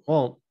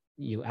 Well,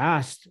 you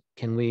asked,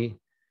 can we,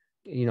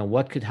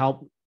 what could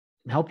help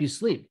you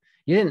sleep?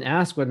 You didn't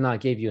ask whether or not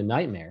it gave you a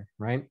nightmare,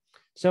 right?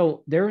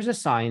 So there was a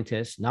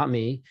scientist, not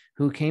me,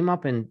 who came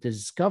up and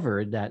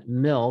discovered that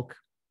milk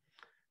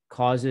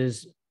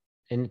causes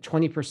a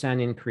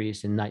 20%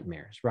 increase in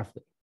nightmares,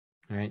 roughly,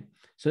 right?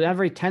 So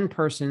every 10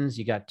 persons,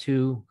 you got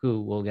 2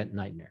 who will get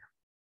nightmare.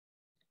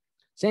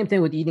 Same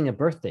thing with eating a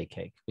birthday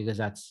cake, because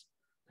that's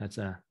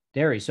a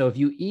dairy. So if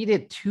you eat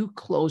it too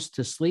close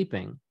to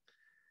sleeping,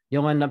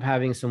 you'll end up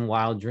having some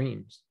wild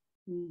dreams.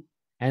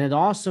 And it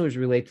also is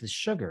related to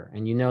sugar.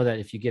 And you know that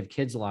if you give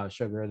kids a lot of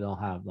sugar, they'll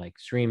have like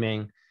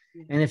screaming.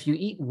 And if you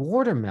eat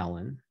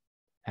watermelon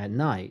at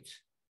night,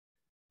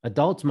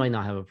 adults might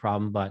not have a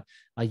problem, but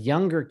a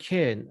younger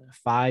kid,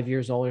 5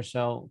 years old or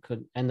so,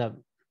 could end up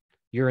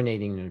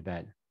urinating in their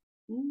bed.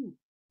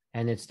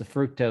 And it's the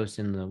fructose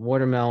in the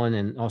watermelon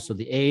and also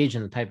the age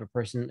and the type of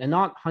person, and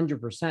not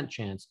 100%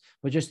 chance,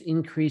 but just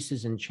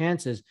increases in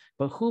chances.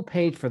 But who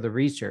paid for the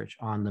research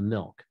on the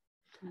milk?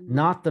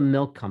 Not the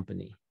milk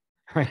company.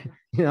 Right.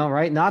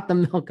 Right. Not the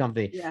milk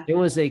company. It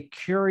was a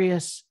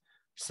curious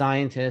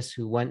scientist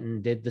who went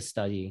and did the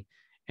study.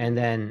 And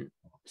then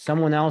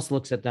someone else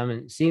looks at them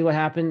and see what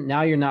happened.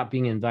 Now you're not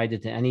being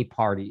invited to any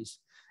parties.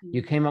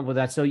 You came up with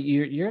that. So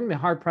you're going to be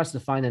hard pressed to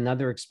find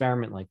another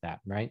experiment like that,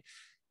 right?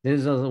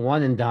 This is a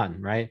one and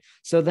done, right?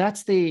 So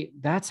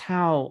that's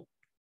how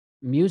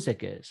music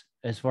is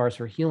as far as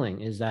for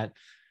healing, is that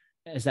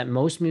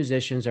most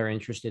musicians are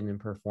interested in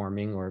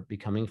performing or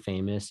becoming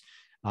famous.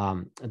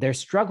 They're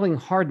struggling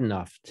hard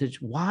enough to,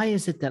 why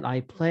is it that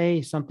I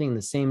play something in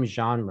the same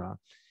genre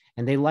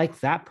and they like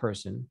that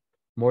person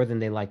more than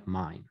they like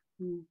mine?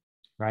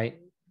 Right?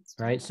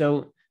 Right.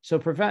 So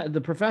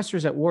the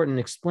professors at Wharton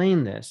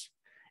explain this,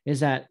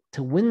 is that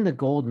to win the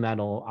gold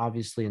medal,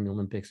 obviously in the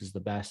Olympics is the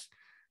best,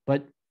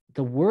 but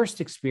the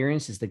worst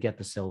experience is to get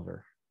the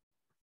silver,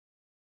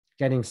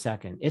 getting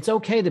second. It's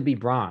okay to be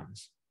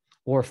bronze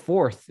or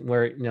fourth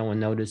where no one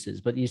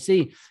notices, but you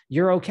see,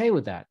 you're okay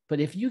with that.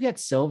 But if you get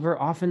silver,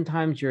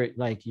 oftentimes you're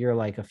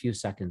like a few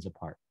seconds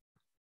apart,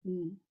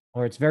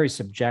 or it's very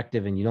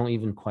subjective and you don't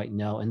even quite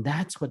know. And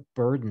that's what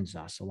burdens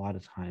us a lot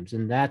of times.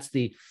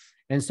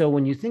 And so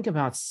when you think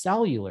about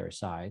cellular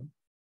side,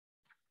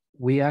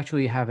 we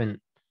actually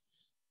haven't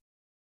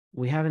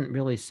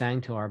really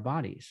sang to our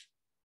bodies.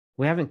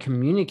 We haven't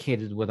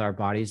communicated with our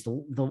bodies.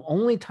 The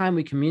only time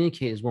we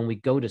communicate is when we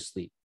go to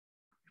sleep.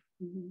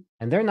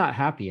 And they're not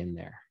happy in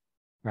there,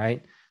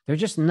 right? They're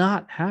just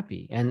not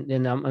happy. And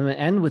I'm going to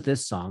end with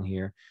this song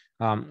here,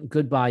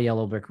 Goodbye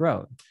Yellow Brick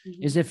Road,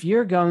 is if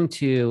you're going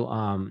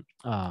to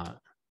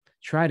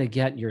try to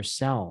get your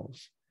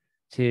cells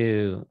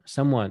to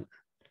somewhat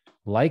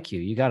like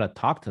you got to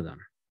talk to them,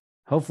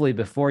 hopefully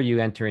before you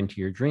enter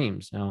into your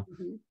dreams. So,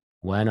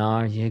 when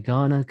are you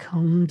gonna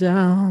come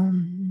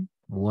down?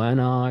 When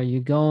are you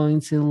going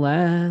to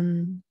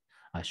land?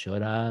 I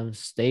should have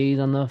stayed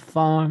on the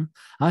farm.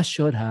 I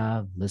should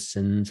have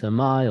listened to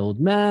my old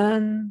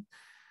man.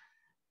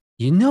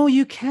 You know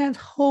you can't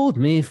hold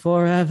me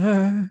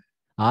forever.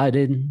 I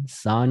didn't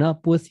sign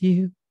up with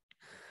you.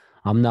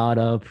 I'm not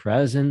a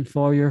present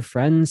for your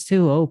friends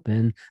to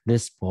open.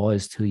 This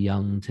boy's too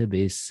young to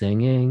be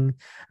singing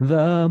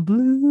the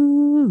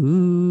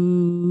blues.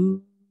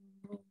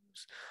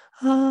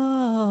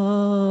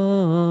 Oh,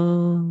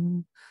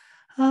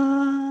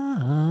 ah.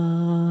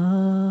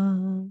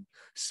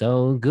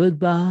 So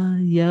goodbye,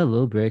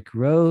 yellow brick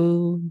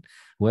road,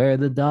 where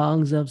the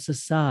dogs of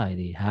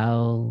society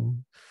howl.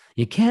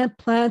 You can't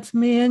plant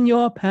me in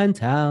your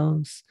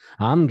penthouse.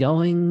 I'm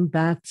going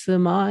back to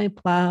my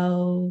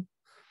plow.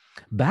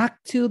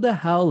 Back to the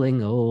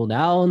howling old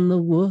owl in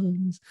the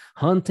woods,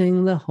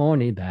 hunting the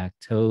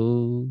horny-backed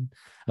toad.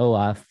 Oh,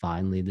 I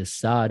finally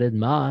decided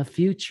my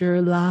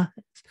future lies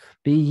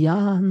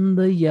beyond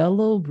the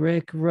yellow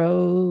brick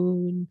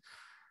road.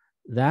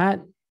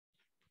 That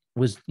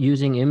was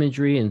using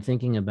imagery and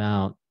thinking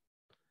about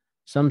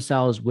some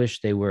cells wish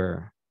they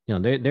were,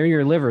 they're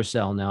your liver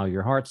cell now,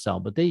 your heart cell,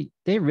 but they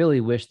really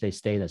wish they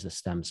stayed as a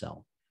stem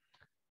cell.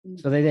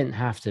 So they didn't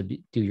have to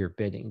do your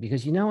bidding,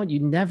 because you know what?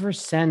 You never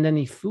send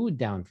any food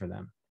down for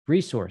them,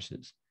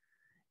 resources.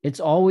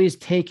 It's always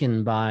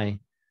taken by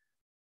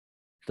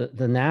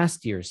the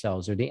nastier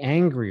cells or the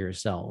angrier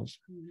cells.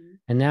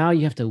 And now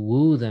you have to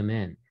woo them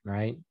in,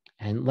 right?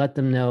 And let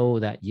them know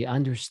that you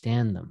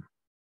understand them.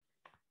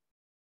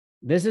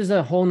 This is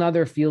a whole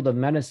nother field of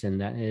medicine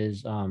that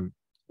is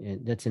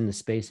that's in the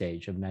space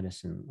age of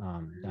medicine,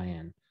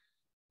 Diane.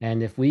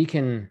 And if we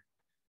can,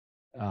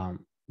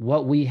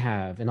 what we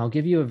have, and I'll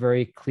give you a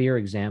very clear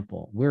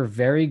example. We're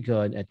very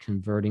good at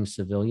converting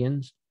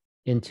civilians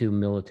into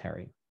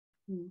military,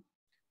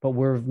 but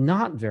we're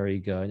not very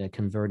good at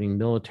converting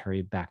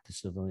military back to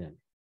civilian.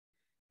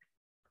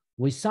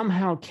 We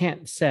somehow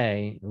can't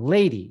say,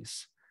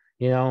 ladies,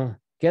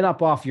 get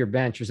up off your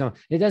bench or something.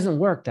 It doesn't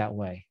work that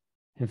way.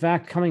 In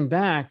fact, coming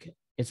back,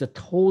 it's a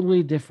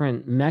totally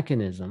different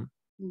mechanism.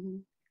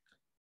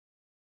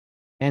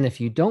 And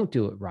if you don't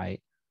do it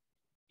right,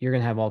 you're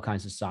going to have all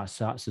kinds of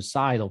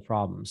societal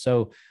problems.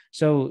 So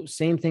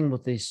same thing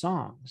with these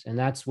songs. And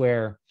that's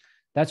where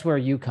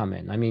you come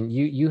in. I mean,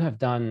 you have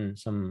done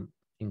some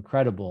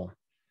incredible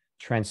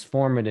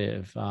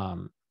transformative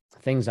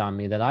things on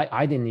me that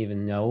I didn't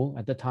even know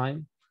at the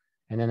time.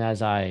 And then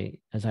as I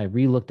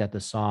re-looked at the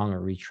song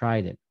or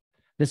retried it,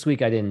 this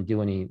week I didn't do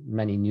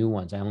many new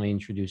ones. I only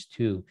introduced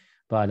 2,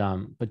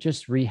 but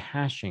just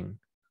rehashing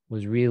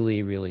was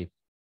really, really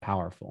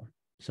powerful.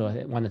 So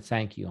I want to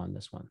thank you on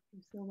this one.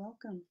 You're so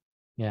welcome.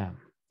 Yeah,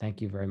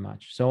 thank you very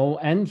much. So we'll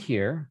end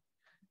here,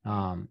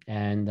 and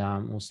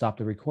we'll stop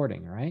the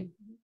recording, all right?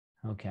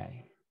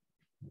 Okay.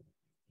 Here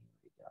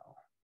we go.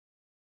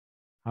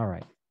 All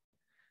right.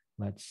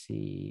 Let's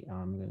see.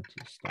 I'm going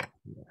to stop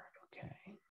here.